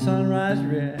of sunrise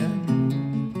red,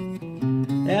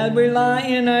 as we lie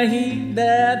in a heap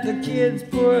that the kids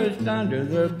pushed under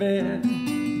the bed.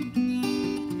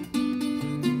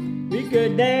 We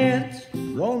could dance,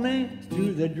 romance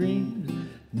through the dreams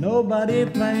nobody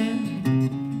planned.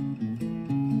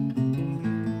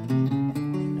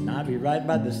 And I'd be right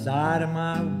by the side of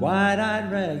my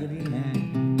wide-eyed Raggedy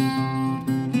Ann.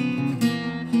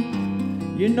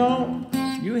 You know,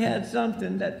 you had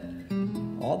something that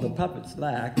all the puppets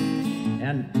lacked,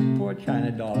 and poor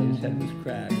China Dolly's head was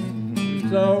cracked.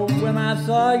 So when I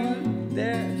saw you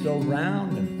there, so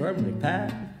round and firmly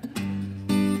packed,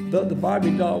 though the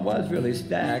Barbie doll was really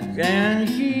stacked, and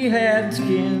she had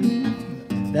skin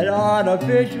that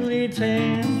artificially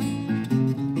tanned,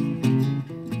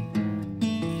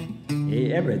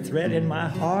 every thread in my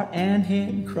heart and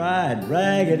head cried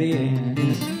Raggedy Ann.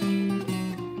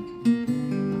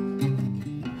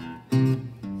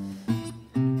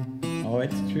 Oh,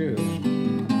 it's true.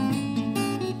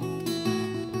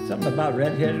 Something about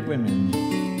red-headed women.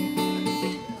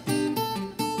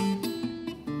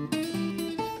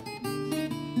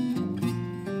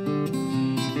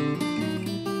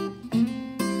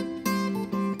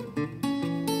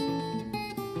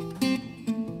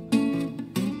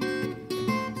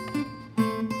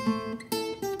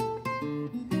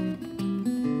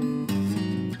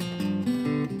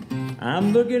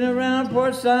 I'm looking around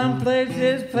for some place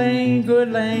this plane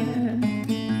could land.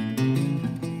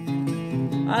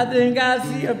 I think I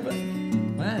see a...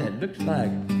 Wow, it looks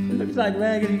like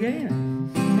Raggedy Ann.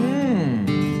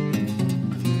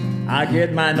 I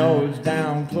get my nose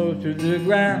down close to the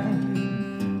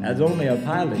ground, as only a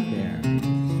pilot can,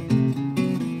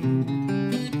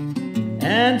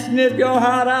 and sniff your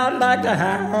heart out like the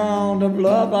hound of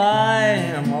love I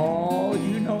am. Oh,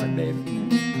 you know it, baby.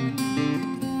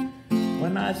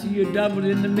 When I see you doubled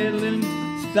in the middle and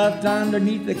stuffed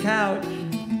underneath the couch,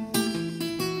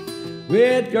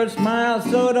 with your smile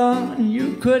sewed on,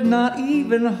 you could not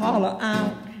even holler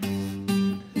out.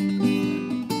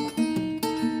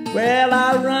 Well,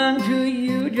 I run to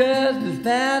you just as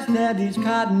fast as these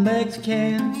cotton legs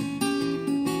can.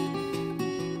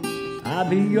 I'll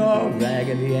be your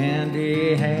Raggedy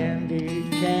Andy, handy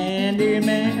candy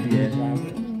man. Yes, I will.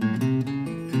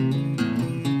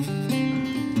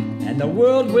 And the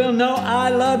world will know I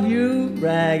love you,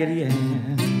 Raggedy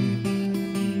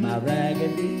Ann, my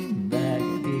Raggedy Ann.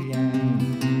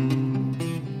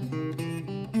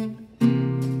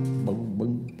 Boom,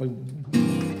 boom, boom.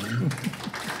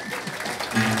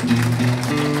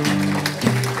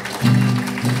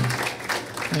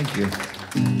 Thank you.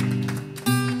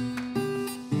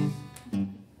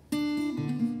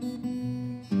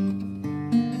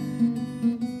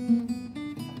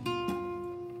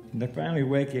 They're finally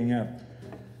waking up.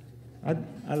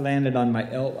 I landed on my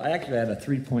I actually had a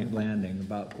 3-point landing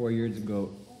about 4 years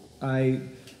ago. I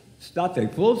stopped a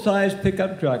full-size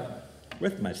pickup truck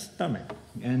with my stomach,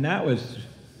 and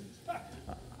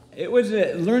it was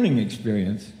a learning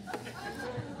experience.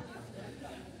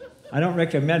 I don't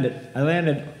recommend it. I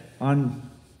landed on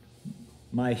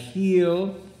my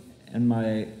heel and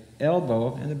my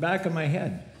elbow and the back of my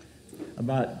head,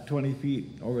 about 20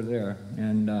 feet over there,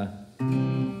 and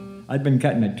I'd been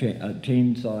cutting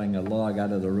chainsawing a log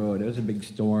out of the road. It was a big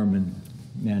storm,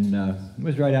 and it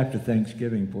was right after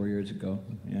Thanksgiving 4 years ago.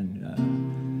 And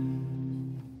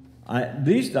at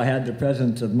least I had the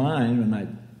presence of mind when I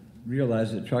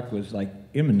realized the truck was like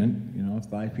imminent,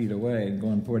 5 feet away and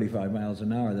going 45 miles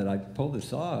an hour, that I pulled the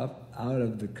saw up out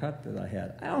of the cut that I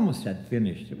had. I almost had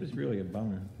finished. It was really a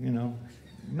bummer,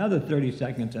 Another 30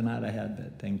 seconds and I'd have had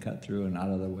that thing cut through and out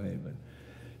of the way, but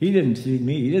he didn't see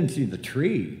me. He didn't see the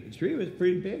tree. The tree was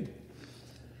pretty big.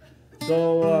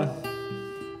 So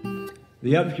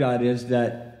the upshot is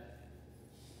that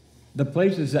the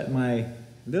places that my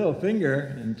little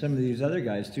finger and some of these other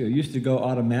guys too used to go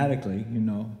automatically,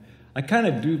 I kind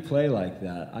of do play like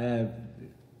that.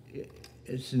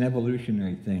 It's an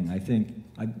evolutionary thing. I think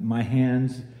my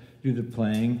hands do the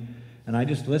playing, and I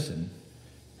just listen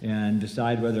and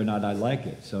decide whether or not I like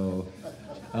it. So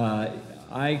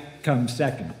I come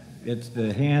second. It's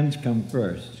the hands come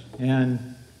first,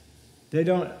 and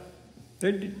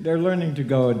they're learning to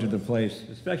go into the place,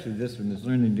 especially this one is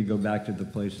learning to go back to the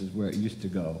places where it used to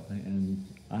go, and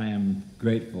I am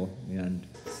grateful, and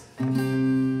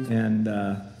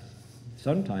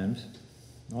sometimes,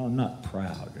 well, I'm not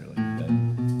proud really, but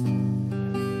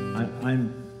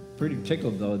I'm pretty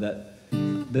tickled though that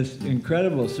this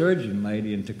incredible surgeon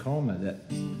lady in Tacoma that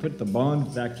put the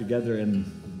bones back together in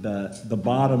the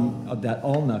bottom of that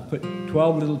ulna, put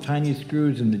 12 little tiny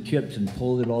screws in the chips and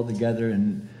pulled it all together,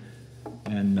 and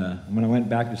when I went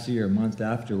back to see her a month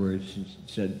afterwards, she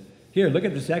said, Here, look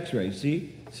at this x-ray.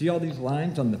 See all these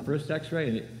lines on the first x-ray?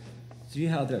 And see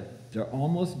how they're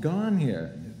almost gone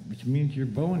here, which means your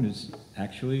bone is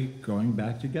actually growing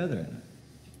back together.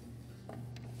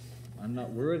 I'm not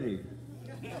worthy.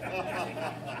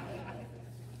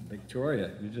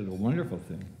 Victoria, you did a wonderful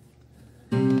thing.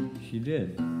 She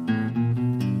did.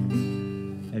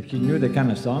 If she knew the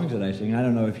kind of songs that I sing, I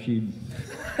don't know if she'd...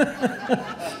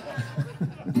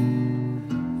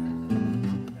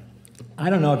 I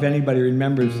don't know if anybody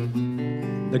remembers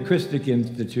the Christic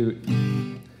Institute.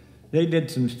 They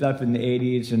did some stuff in the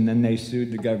 80s, and then they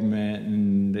sued the government,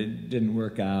 and it didn't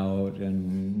work out,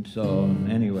 and so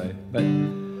anyway. But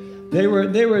they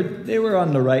were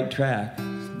on the right track,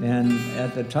 and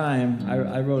at the time,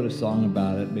 I wrote a song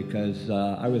about it because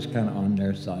I was kind of on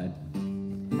their side.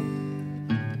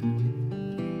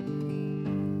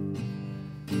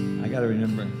 I got to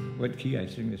remember what key I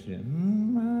sing this in.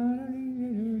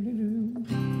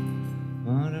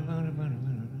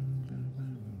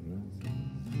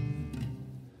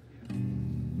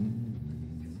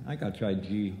 I gotta try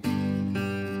G.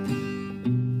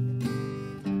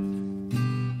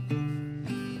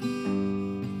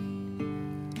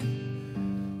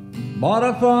 Bought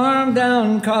a farm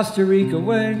down Costa Rica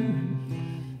way.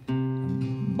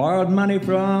 Borrowed money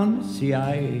from the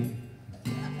CIA.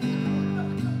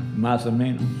 Más o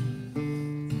menos.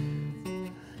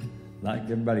 Like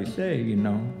everybody say, you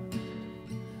know.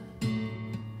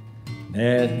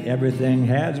 Everything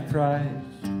has a price.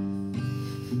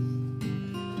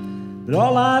 But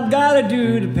all I've got to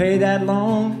do to pay that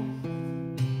loan,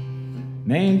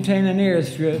 maintain an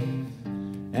airstrip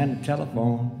and a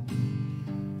telephone,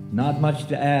 not much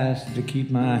to ask to keep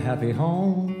my happy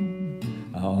home,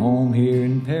 a home here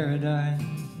in paradise.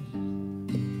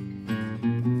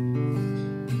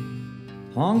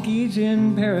 Honkies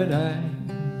in paradise,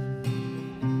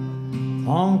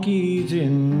 honkies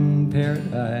in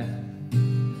paradise.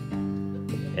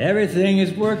 Everything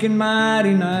is working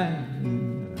mighty nice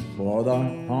for the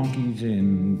honkies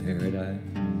in paradise.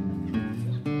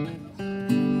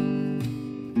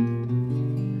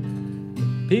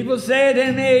 People say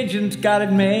them agents got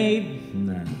it made.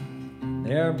 Nah,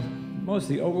 they're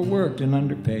mostly overworked and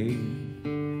underpaid.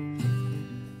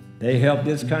 They help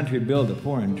this country build a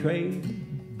foreign trade.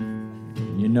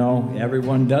 You know,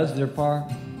 everyone does their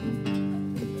part.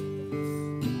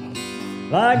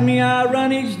 Like me, I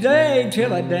run each day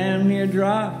till I damn near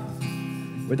drop,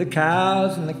 with the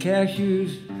cows and the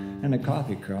cashews and the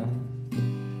coffee crop.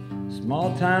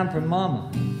 Small time for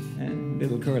mama and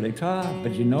little curly top,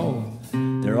 but you know,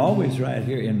 they're always right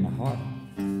here in my heart.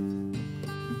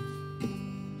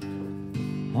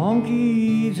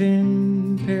 Honkies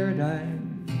in paradise,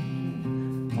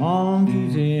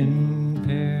 honkies in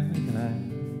paradise.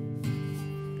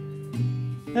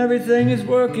 Everything is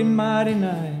working mighty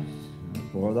nice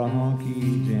for the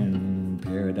honkies in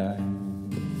paradise.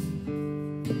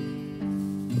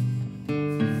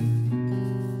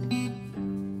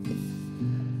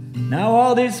 Now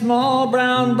all these small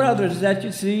brown brothers that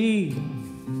you see,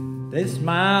 they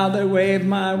smile, they wave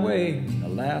my way, they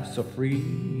laugh so free.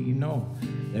 You know,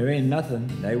 there ain't nothing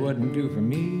they wouldn't do for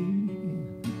me.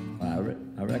 Well,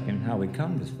 I reckon how we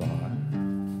come this far.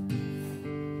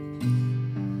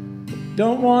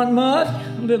 Don't want much,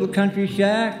 a little country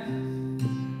shack,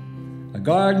 a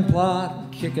garden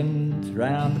plot, chickens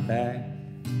round the back.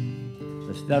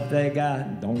 The stuff they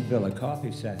got don't fill a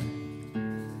coffee sack.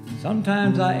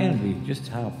 Sometimes I envy just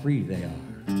how free they are.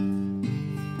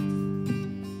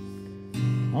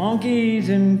 Honkies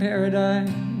in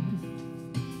paradise,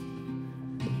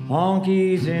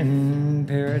 honkies in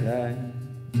paradise.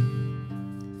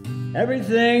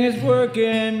 Everything is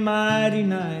working mighty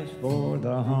nice for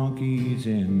the honkies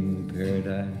in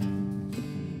paradise.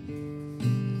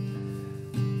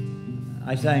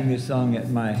 I sang this song at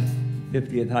my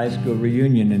 50th high school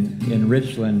reunion in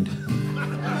Richland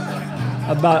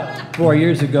about 4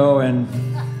 years ago, and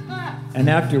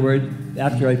afterward,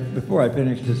 before I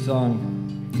finished the song,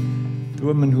 the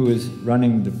woman who was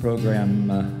running the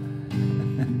program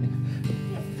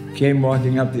came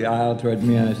walking up the aisle toward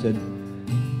me, and I said,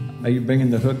 "Are you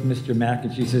bringing the hook, Mr. Mack?"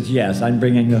 And she says, "Yes, I'm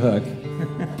bringing the hook."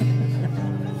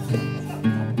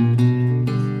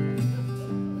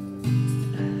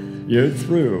 You're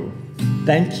through.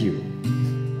 Thank you.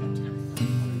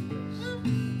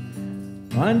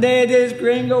 One day this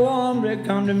gringo hombre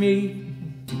come to me,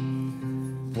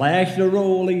 flashed a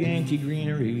roll of Yankee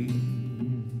greenery,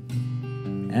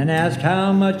 and asked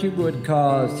how much it would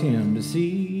cost him to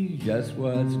see just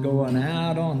what's going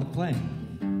out on the plain.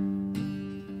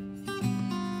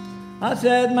 I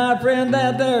said, "My friend,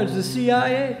 that there's the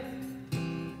CIA.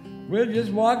 we'll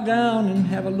just walk down and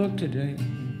have a look today.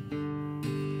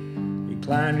 He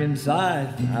climbed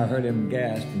inside, I heard him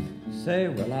gasp and say,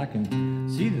 well, I can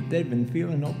see that they've been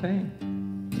feeling no pain.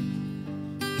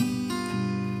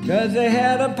 'Cause they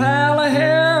had a pile of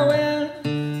heroin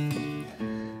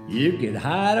you could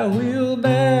hide a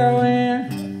wheelbarrow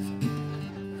in.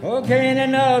 Cocaine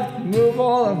enough to move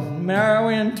all the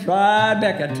Maryland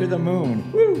Tribeca to the moon.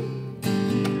 Woo!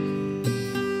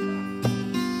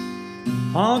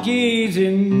 Honkies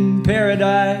in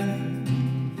paradise,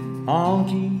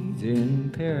 honkies in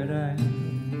paradise.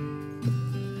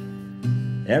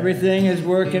 Everything is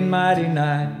working mighty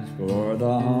nice for the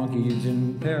honkies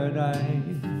in paradise.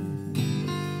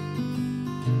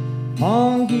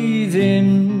 Honkies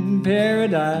in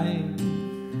paradise,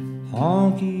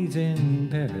 honkies in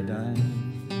paradise.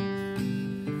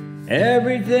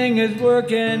 Everything is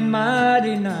working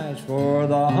mighty nice for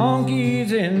the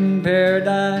honkies in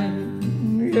paradise.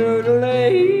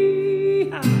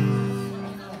 Yodelay.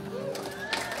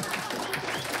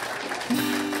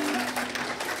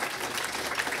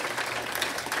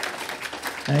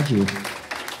 Thank you.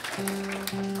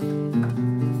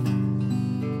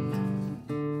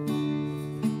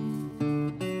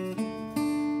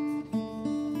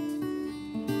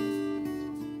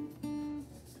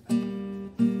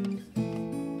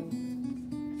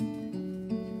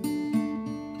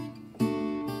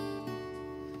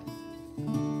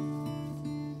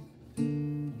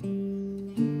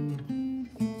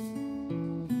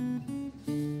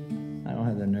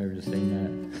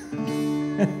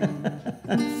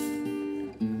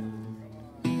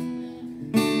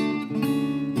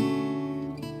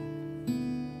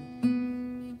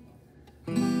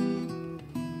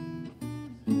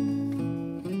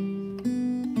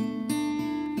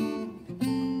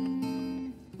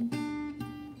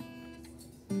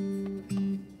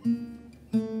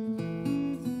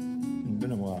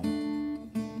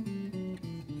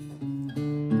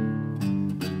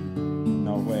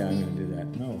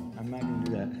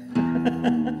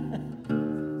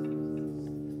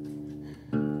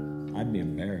 I'd be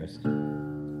embarrassed.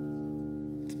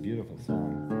 It's a beautiful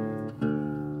song.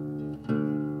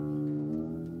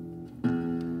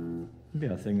 Maybe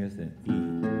I'll sing this in E.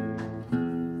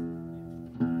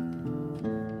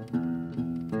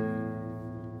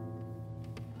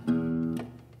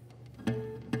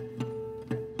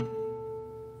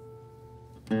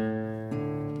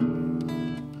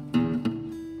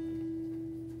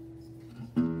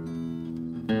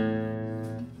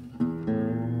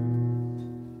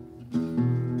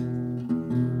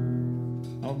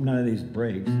 None of these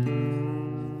breaks.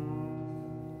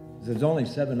 There's only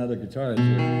 7 other guitars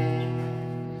here.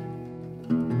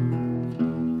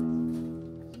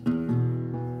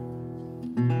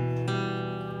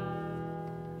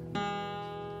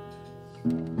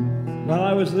 Well,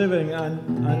 I was living I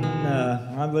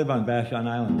live on Vashon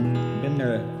Island. I've been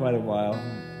there quite a while.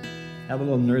 Have a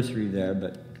little nursery there,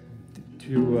 but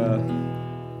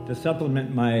to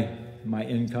supplement my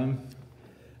income,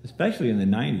 especially in the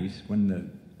 90s when the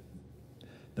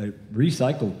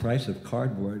recycled price of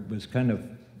cardboard was kind of,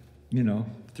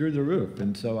 through the roof.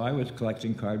 And so I was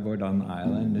collecting cardboard on the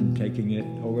island and taking it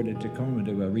over to Tacoma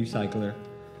to a recycler.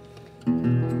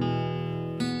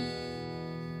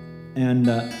 And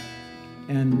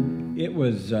it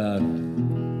was, I'd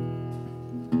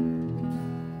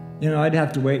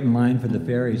have to wait in line for the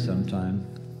ferry sometime.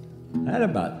 I had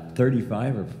about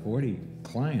 35 or 40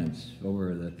 clients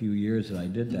over the few years that I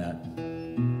did that.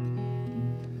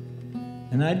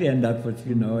 And I'd end up with,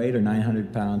 800 or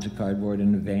 900 pounds of cardboard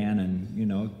in the van and,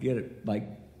 get it like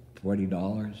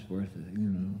 $40 worth of,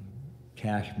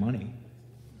 cash money.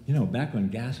 Back when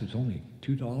gas was only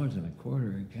 $2.25 a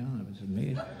gallon, it was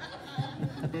amazing.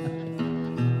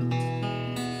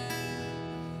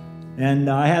 And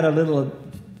I had a little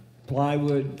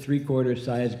plywood 3/4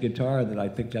 size guitar that I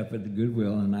picked up at the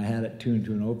Goodwill, and I had it tuned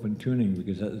to an open tuning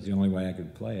because that was the only way I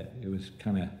could play it. It was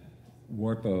kind of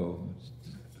warpo,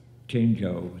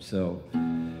 changeo, so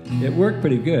it worked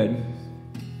pretty good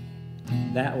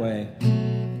that way.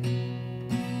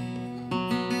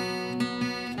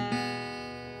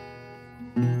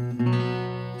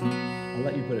 I'll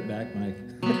let you put it back, Mike.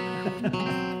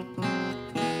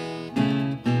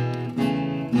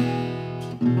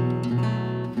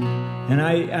 And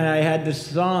I had this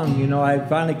song, I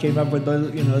finally came up with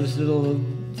this little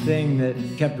thing that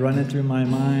kept running through my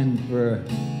mind for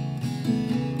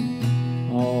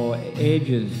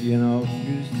ages,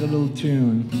 just a little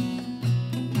tune.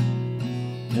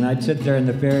 And I'd sit there in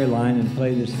the ferry line and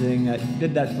play this thing. I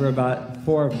did that for about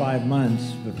 4 or 5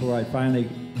 months before I finally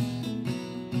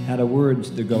had the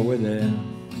words to go with it. And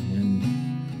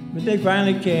but they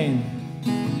finally came.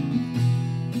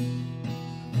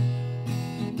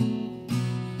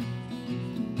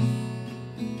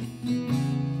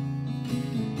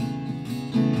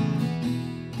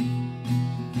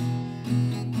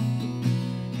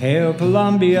 Hail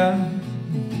Columbia,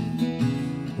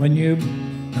 when you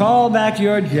call back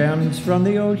your gems from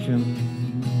the ocean.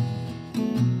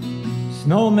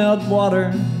 Snow melt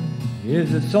water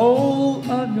is the soul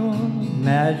of your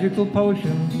magical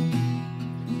potion,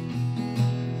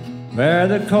 where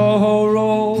the coho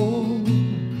roll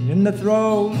in the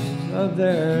throes of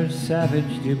their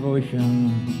savage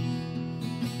devotion.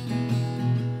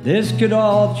 This could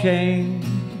all change.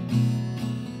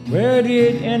 Where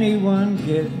did anyone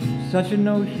get such a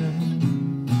notion?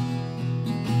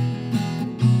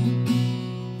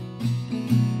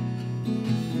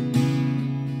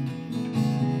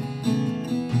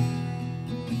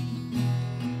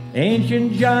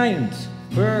 Ancient giants,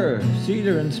 fir,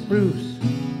 cedar, and spruce,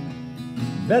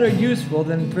 better useful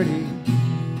than pretty.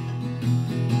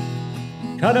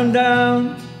 Cut 'em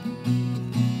down,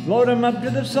 float 'em up to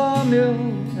the sawmill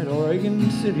at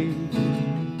Oregon City.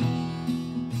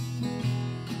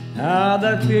 How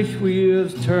the fish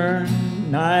wheels turn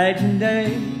night and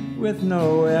day with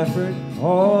no effort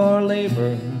or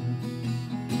labor.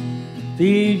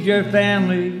 Feed your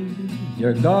family,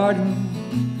 your garden,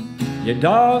 your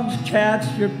dogs, cats,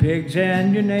 your pigs,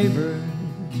 and your neighbor.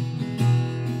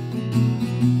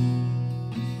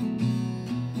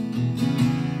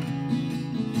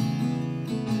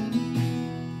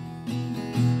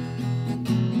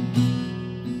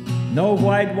 No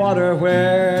white water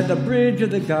where the bridge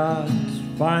of the gods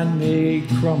finally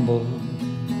crumbled.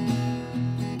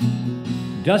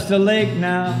 Just a lake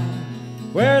now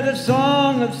where the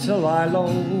song of Celilo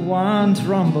once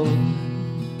rumbled.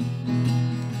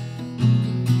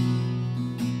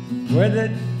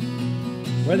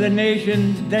 Where the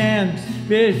nations danced,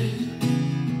 fished,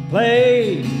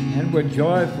 played, and were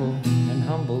joyful and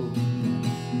humble.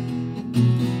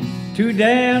 Two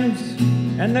dams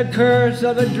and the curse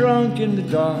of a drunk in the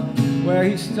dark where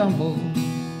he stumbled.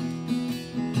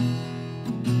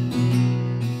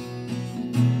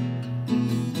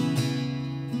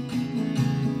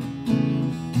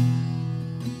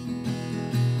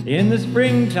 In the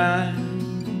springtime,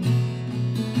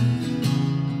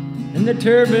 in the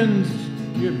turbans,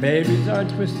 your babies are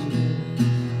twisted,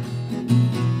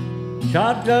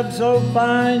 chopped up so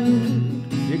fine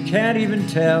you can't even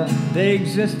tell they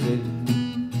existed.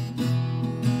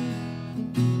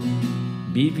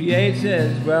 BPA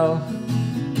says, well,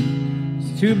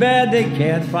 it's too bad they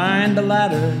can't find the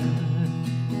ladder,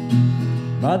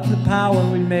 but the power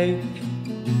we make,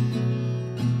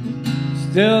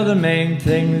 still the main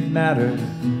thing that matters.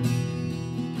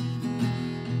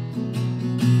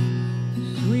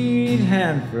 Sweet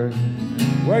Hanford,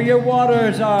 where your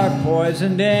waters are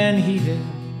poisoned and heated,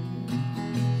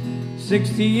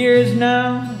 60 years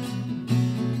now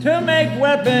to make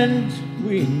weapons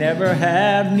we never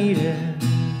have needed.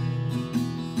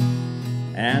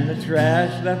 And the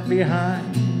trash left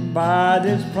behind by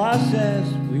this process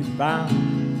we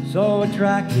found so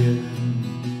attractive.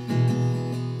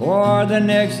 For the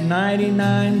next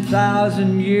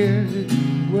 99,000 years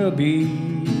will be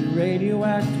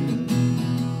radioactive.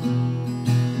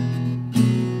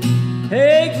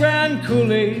 Hey, Grand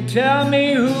Coulee, tell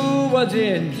me who was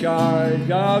in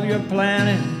charge of your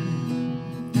planet.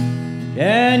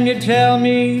 Can you tell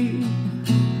me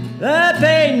that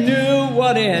they knew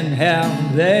what in hell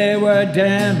they were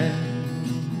damning?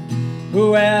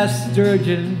 Who asked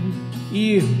sturgeon,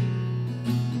 eel,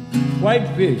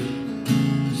 whitefish,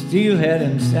 steelhead,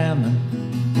 and salmon?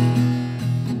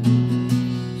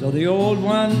 So the old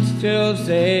ones still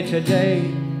say today,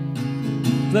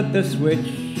 flip the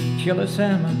switch, kill a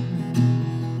salmon.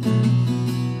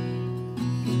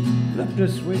 Flip the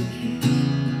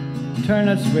switch, turn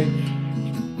a switch,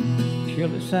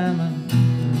 kill a salmon.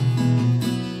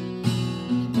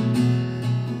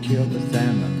 Kill the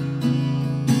salmon.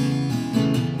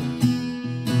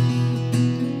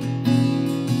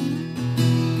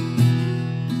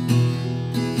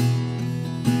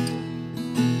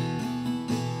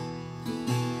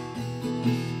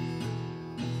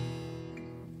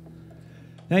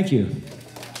 Thank you.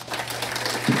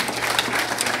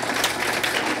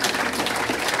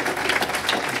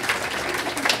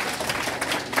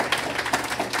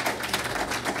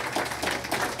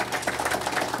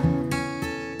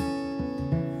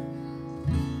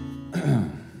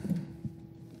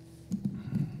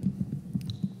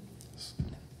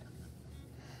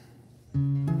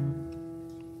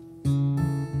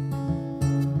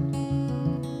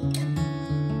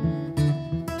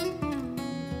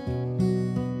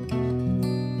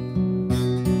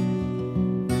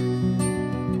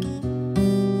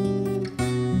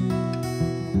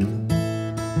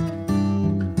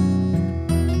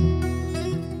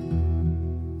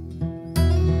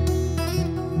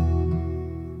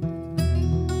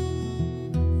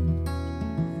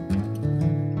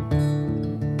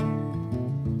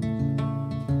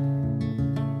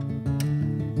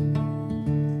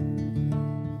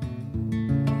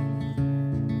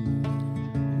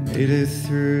 Made it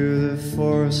through the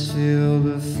force field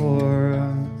before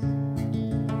us.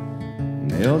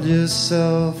 Mailed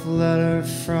yourself a letter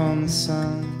from the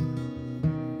sun.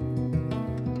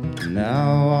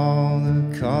 Now all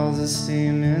the causes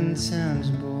seem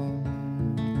intangible.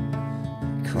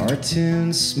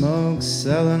 Cartoon smoke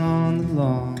selling on the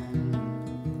lawn.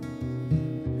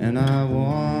 And I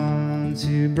want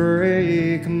to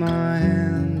break my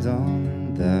hand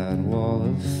on that wall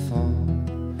of fog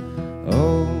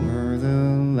over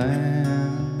the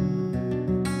land.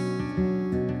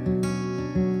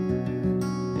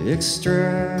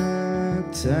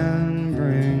 Extract and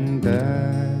bring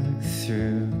back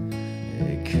through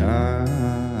a kind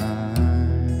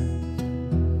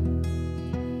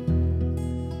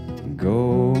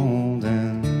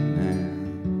golden hand.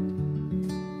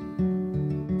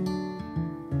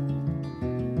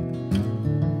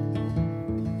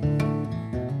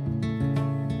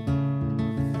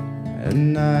 At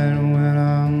night when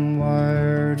I'm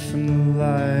wired from the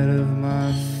light of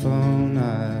my phone,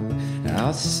 I look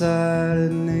outside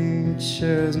at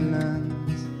nature's mess.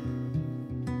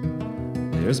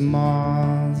 There's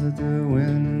moths at the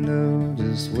window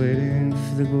just waiting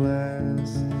for the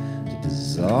glass to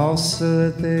dissolve so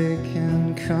that they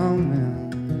can come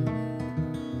in.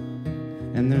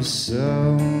 And there's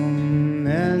so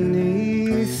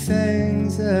many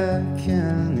things that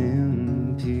can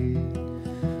impede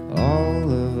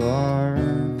all of our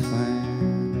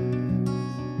plans.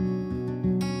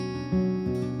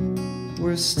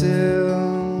 We're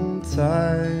still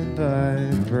tied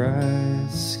by bright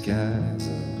skies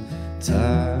of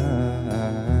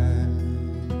tide,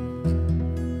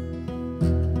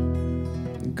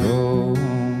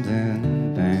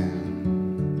 golden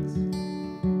bands.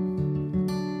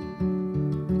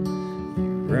 You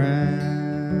ran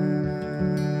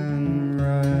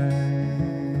right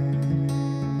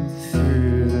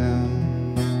through them.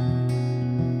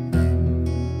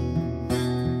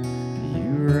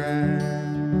 You ran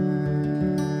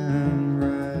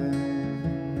right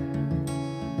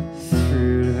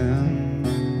through them.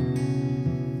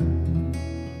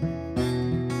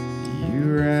 You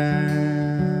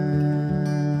ran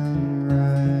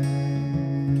right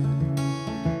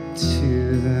to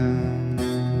them.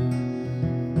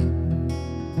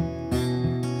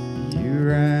 You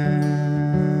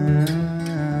ran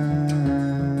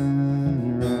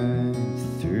right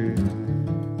through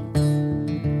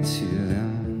to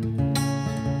them.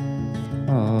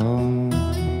 Oh.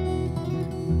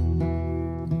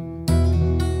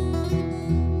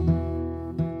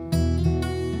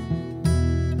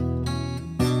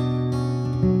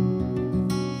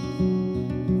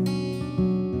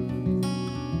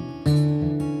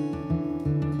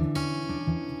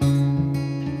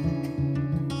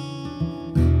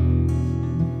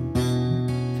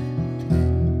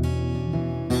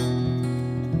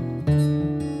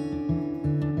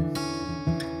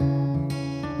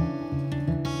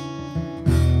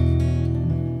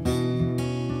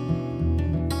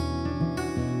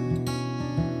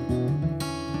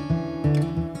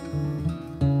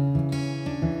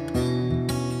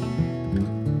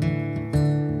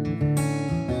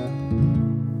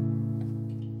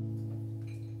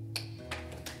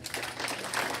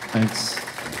 Thanks.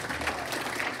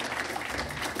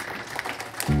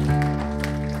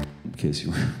 In case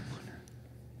you were wondering,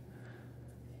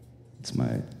 it's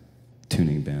my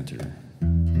tuning banter.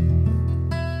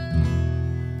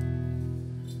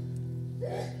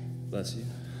 Bless you.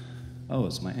 Oh,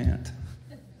 it's my aunt.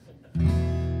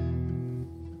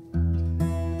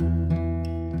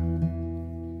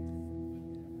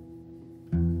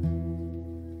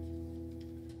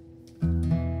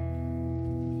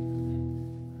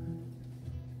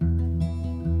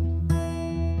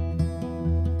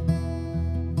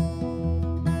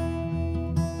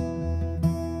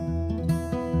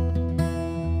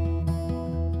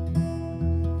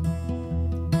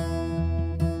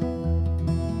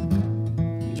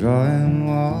 Drawing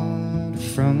water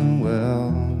from the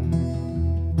well,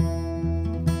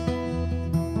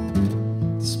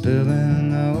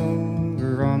 spilling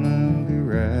over on the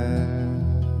grass.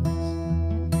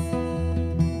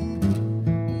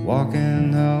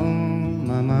 Walking home,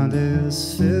 my mind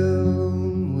is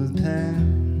filled with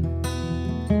pain.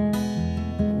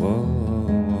 Whoa,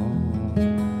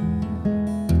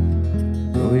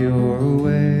 go your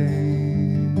way,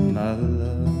 my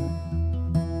love.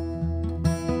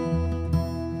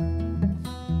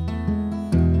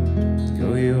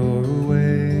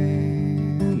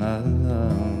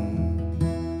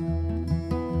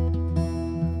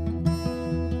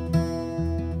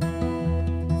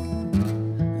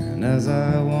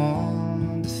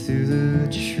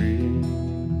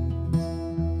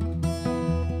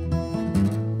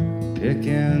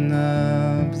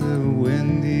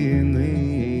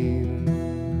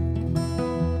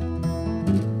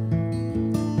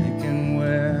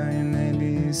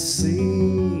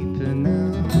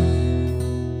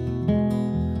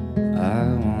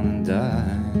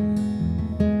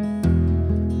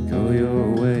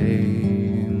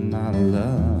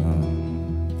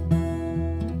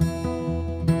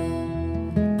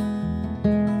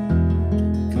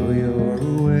 your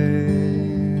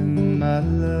way, my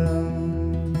love.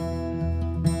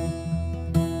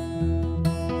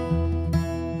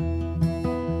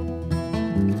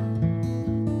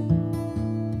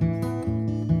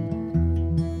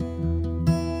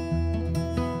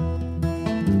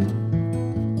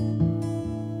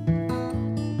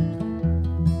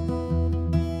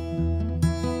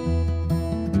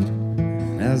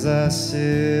 As I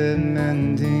sit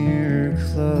mending your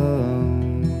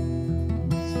clothes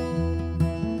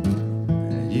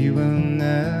that you will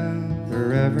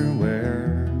never ever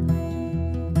wear,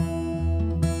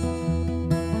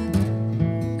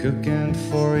 cooking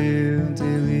for you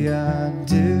daily I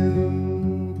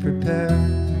do prepare.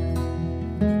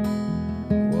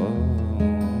 Whoa.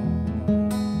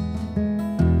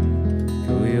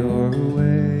 Go your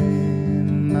way,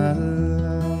 my love.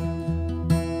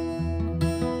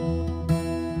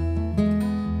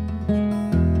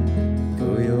 Go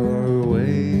your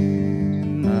way,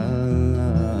 my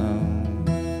love.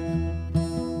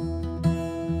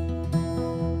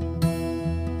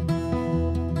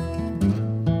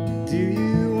 Do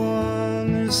you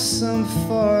wander some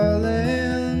far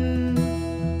land?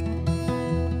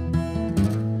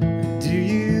 Do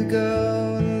you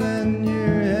go and lend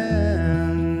your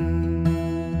hand?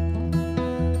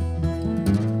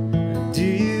 Do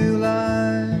you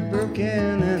lie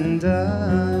broken and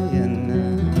dying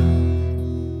now?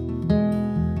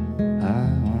 I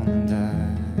wanna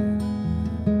die.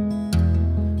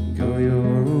 Go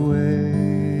your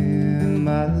way,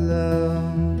 my love.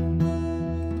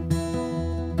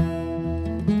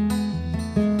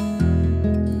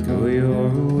 Go your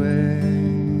way,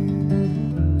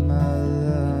 my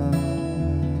love.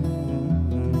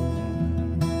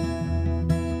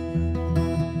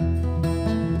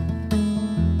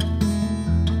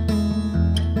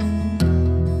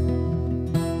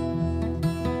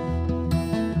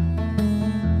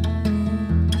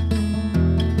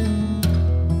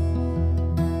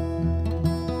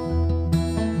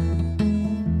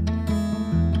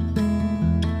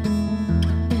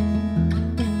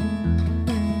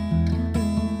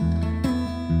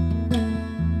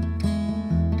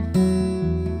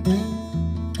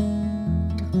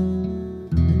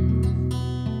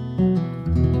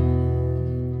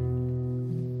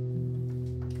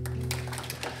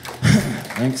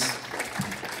 Thanks.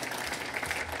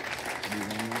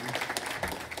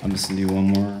 I'm just gonna do one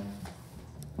more.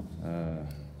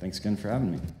 Thanks again for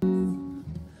having me.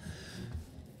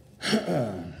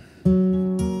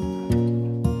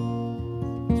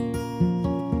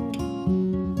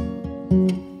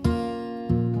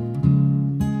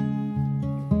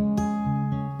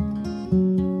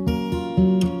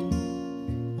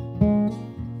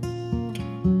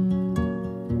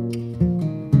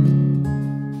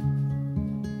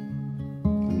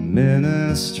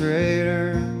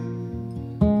 Administrator,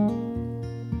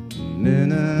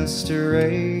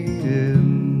 administrative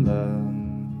love,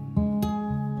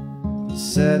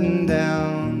 setting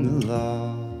down the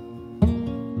law.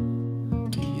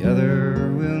 The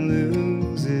other will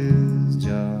lose his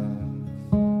job,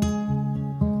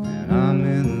 and I'm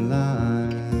in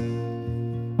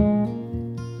line.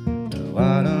 Though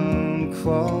I don't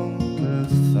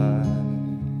qualify,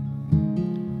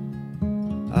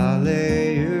 I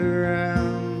lay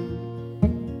around,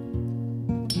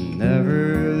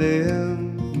 never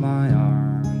lift my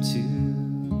arm to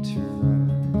try.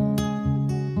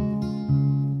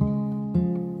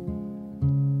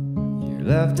 Your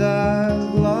left eye's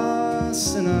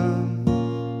glossing up.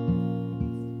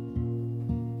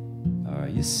 Are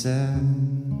you sad?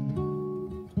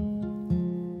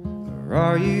 Or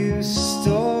are you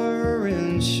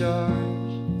storing charge?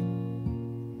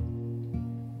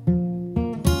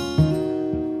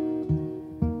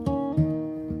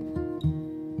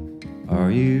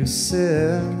 Are you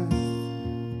sick?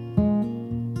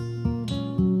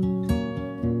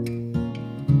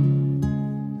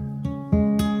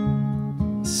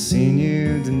 Seen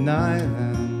you deny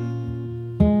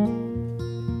them,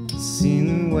 seen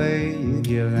the way you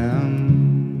give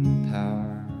them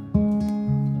power.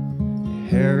 Your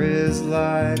hair is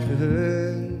like a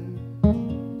hood.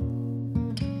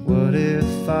 What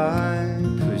if I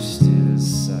pushed it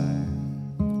aside?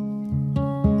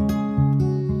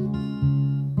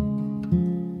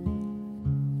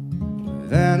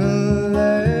 With an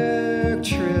electric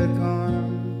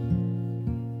arm,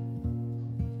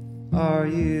 are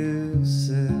you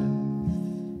sick?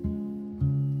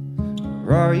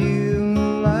 Or are you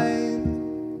light?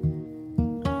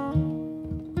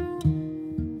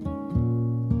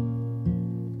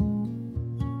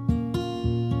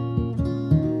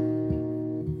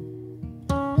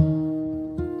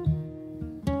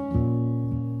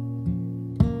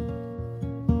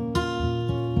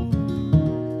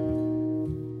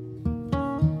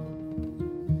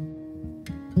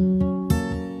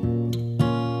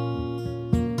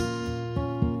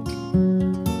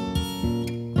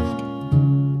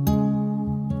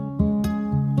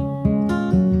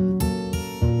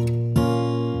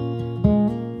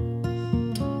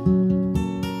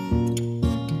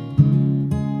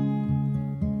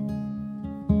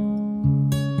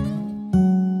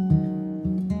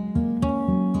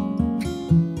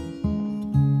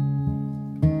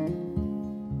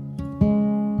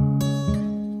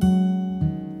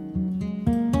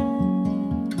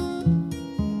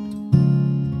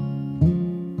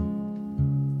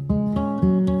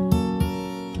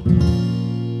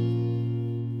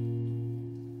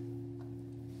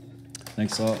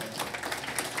 Thanks a lot.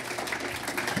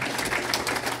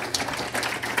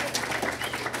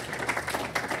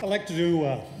 I like to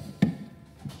do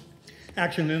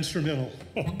action instrumental.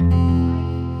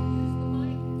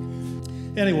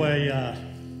 Anyway,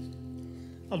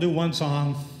 I'll do one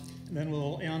song, and then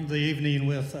we'll end the evening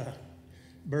with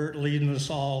Burt leading us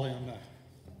all in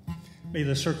May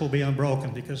the Circle Be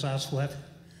Unbroken, because that's what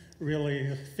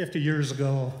really 50 years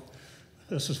ago,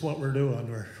 this is what we're doing.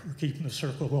 We're keeping the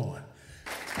circle going.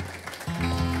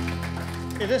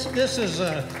 Okay, this is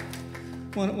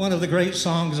one of the great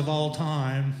songs of all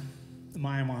time, in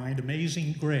my mind,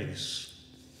 Amazing Grace,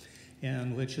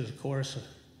 and which is, of course,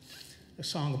 a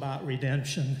song about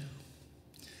redemption,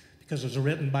 because it was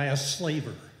written by a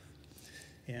slaver.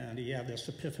 And he had this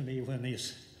epiphany when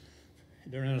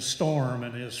they're in a storm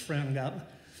and his friend got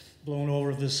blown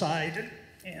over the side,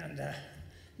 and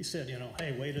he said,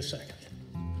 hey, wait a second.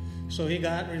 So he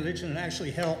got religion and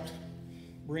actually helped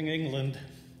bring England,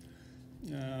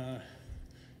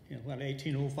 about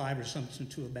 1805 or something,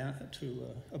 to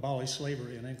abolish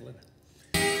slavery in England.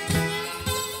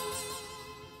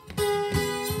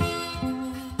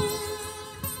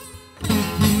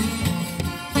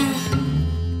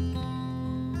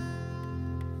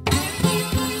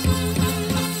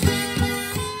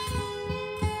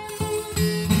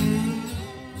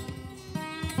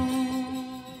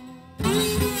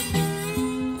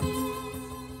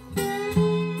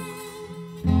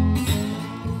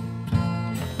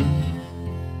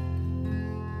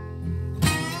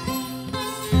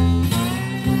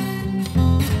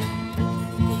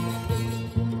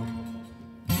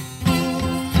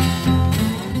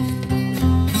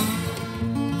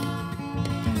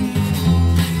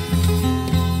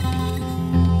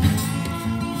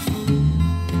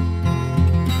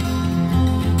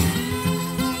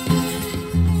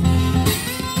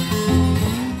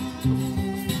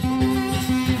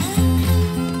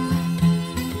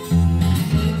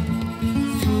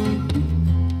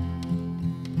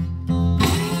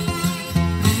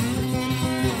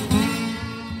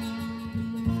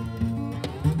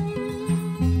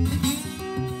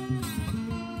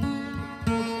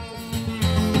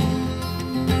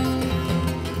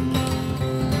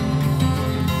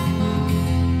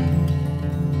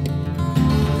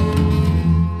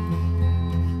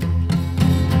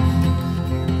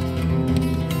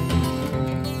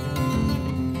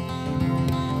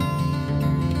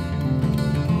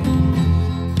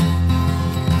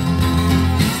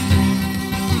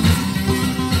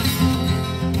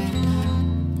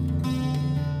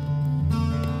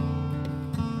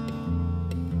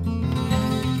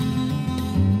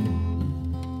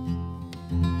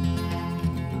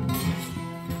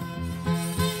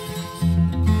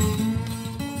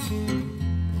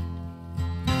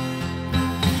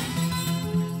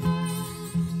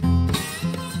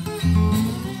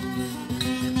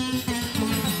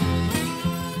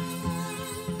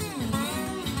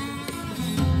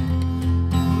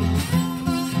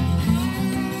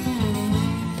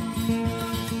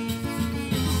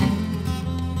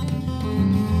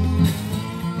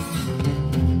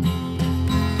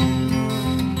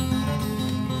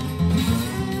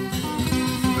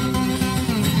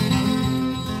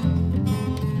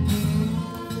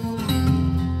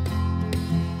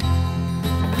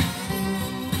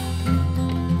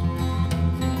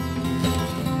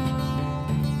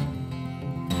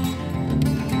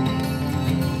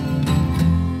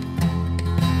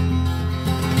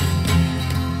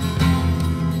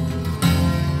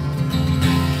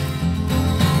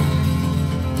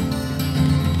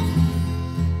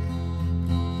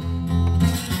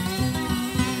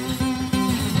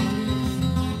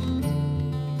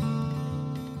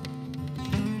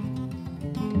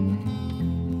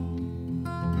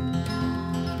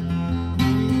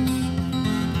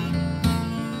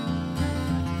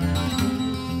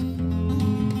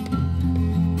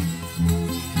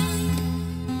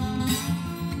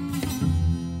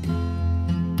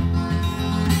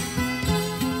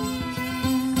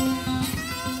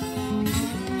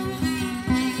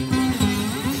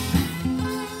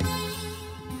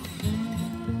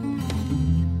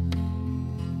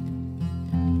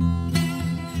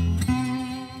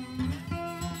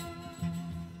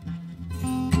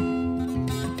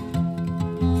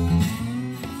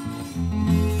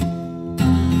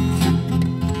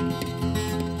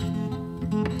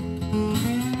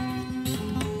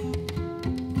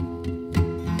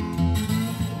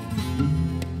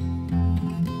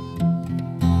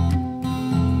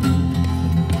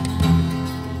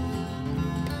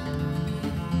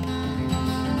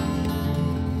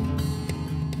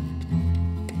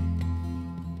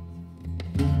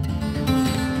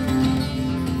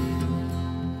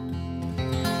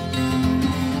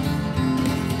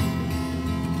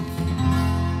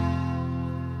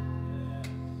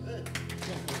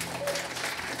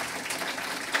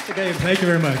 Okay, thank you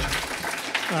very much.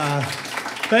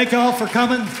 Thank you all for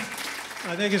coming.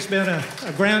 I think it's been a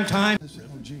grand time.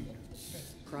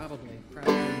 Probably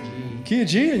G. Key of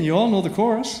G, and you all know the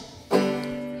chorus.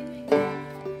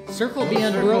 Circle be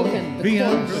unbroken. The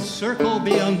chorus. Circle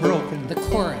be unbroken. The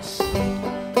chorus.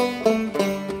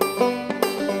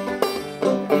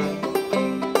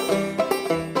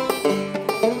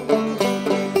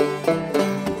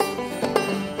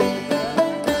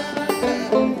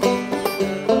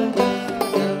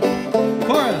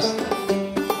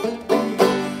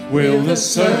 Will the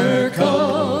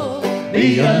circle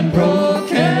be unbroken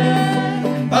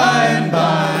by and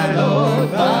by,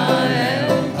 Lord, by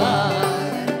and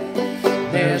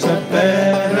by? There's a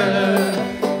better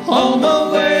home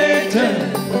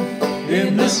awaiting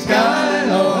in the sky,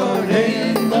 Lord,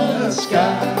 in the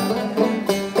sky.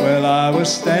 Well, I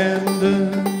was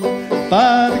standing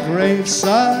by the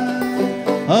graveside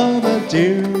of a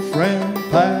dear friend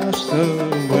passed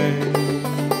away,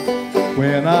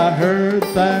 when I heard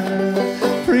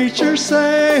that preacher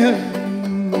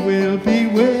saying we'll be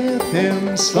with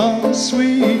him some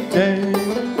sweet day.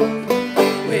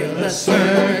 Will the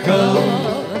circle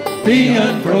be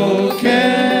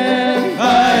unbroken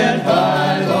by and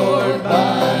by, Lord,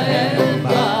 by and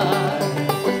by?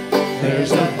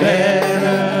 There's a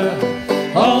better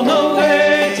home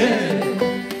awaiting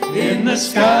in the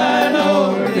sky,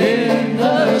 Lord, in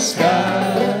the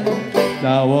sky.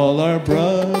 Now all our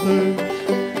brothers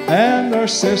and our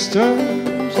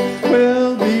sisters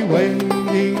will be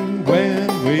waiting when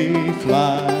we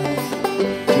fly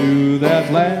to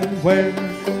that land where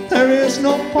there is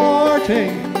no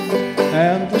parting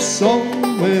and the soul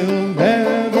will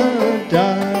never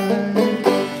die.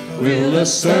 Will the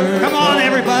circle Come on,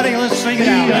 everybody, let's sing it be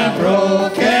out.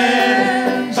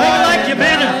 unbroken? Sing it like you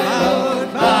meant it.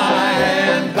 By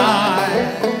and by,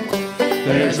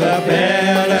 there's a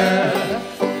better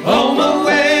home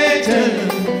awaiting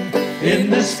in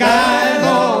the sky,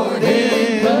 Lord,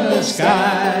 in the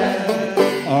sky.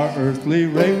 Our earthly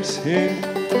race here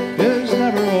is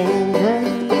never over,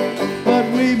 but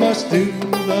we must do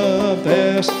the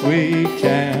best we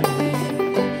can.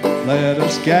 Let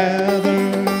us gather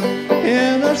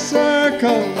in a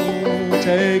circle,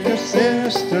 take a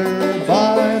sister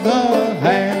by the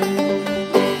hand.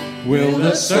 Will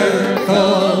the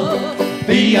circle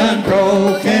be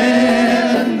unbroken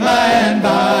by and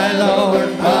by,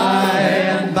 Lord, by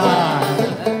and by?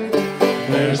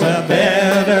 There's a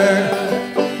better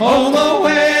home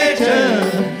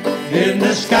awaiting in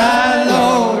the sky,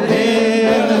 Lord,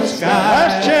 in the sky.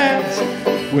 Last chance.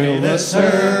 Will the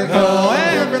circle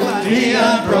be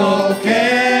unbroken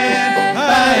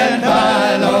by and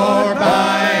by, Lord,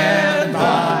 by and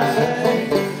by?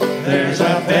 There's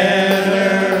a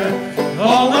better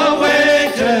home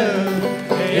awaiting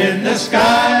in the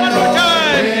sky,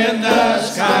 Lord, in the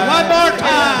sky. One more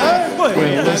time.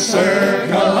 Will the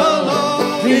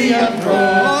circle be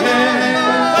unbroken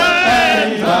by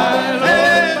and by,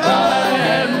 Lord, by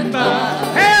and by?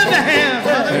 Hand to hand,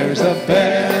 brother. There's a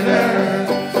better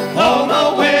home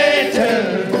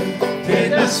awaiting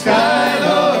in the sky,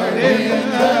 Lord, in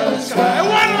the sky. And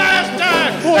one last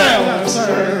time. Will the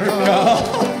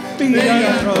circle be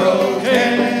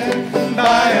unbroken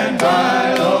by and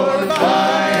by, Lord,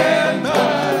 by and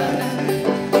by?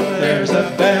 There's a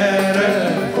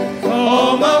better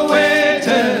home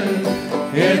awaiting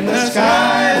in the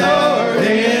sky, Lord,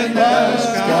 in the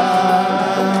sky.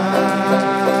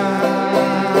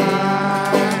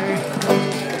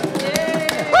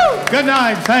 Good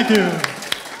night. Thank you.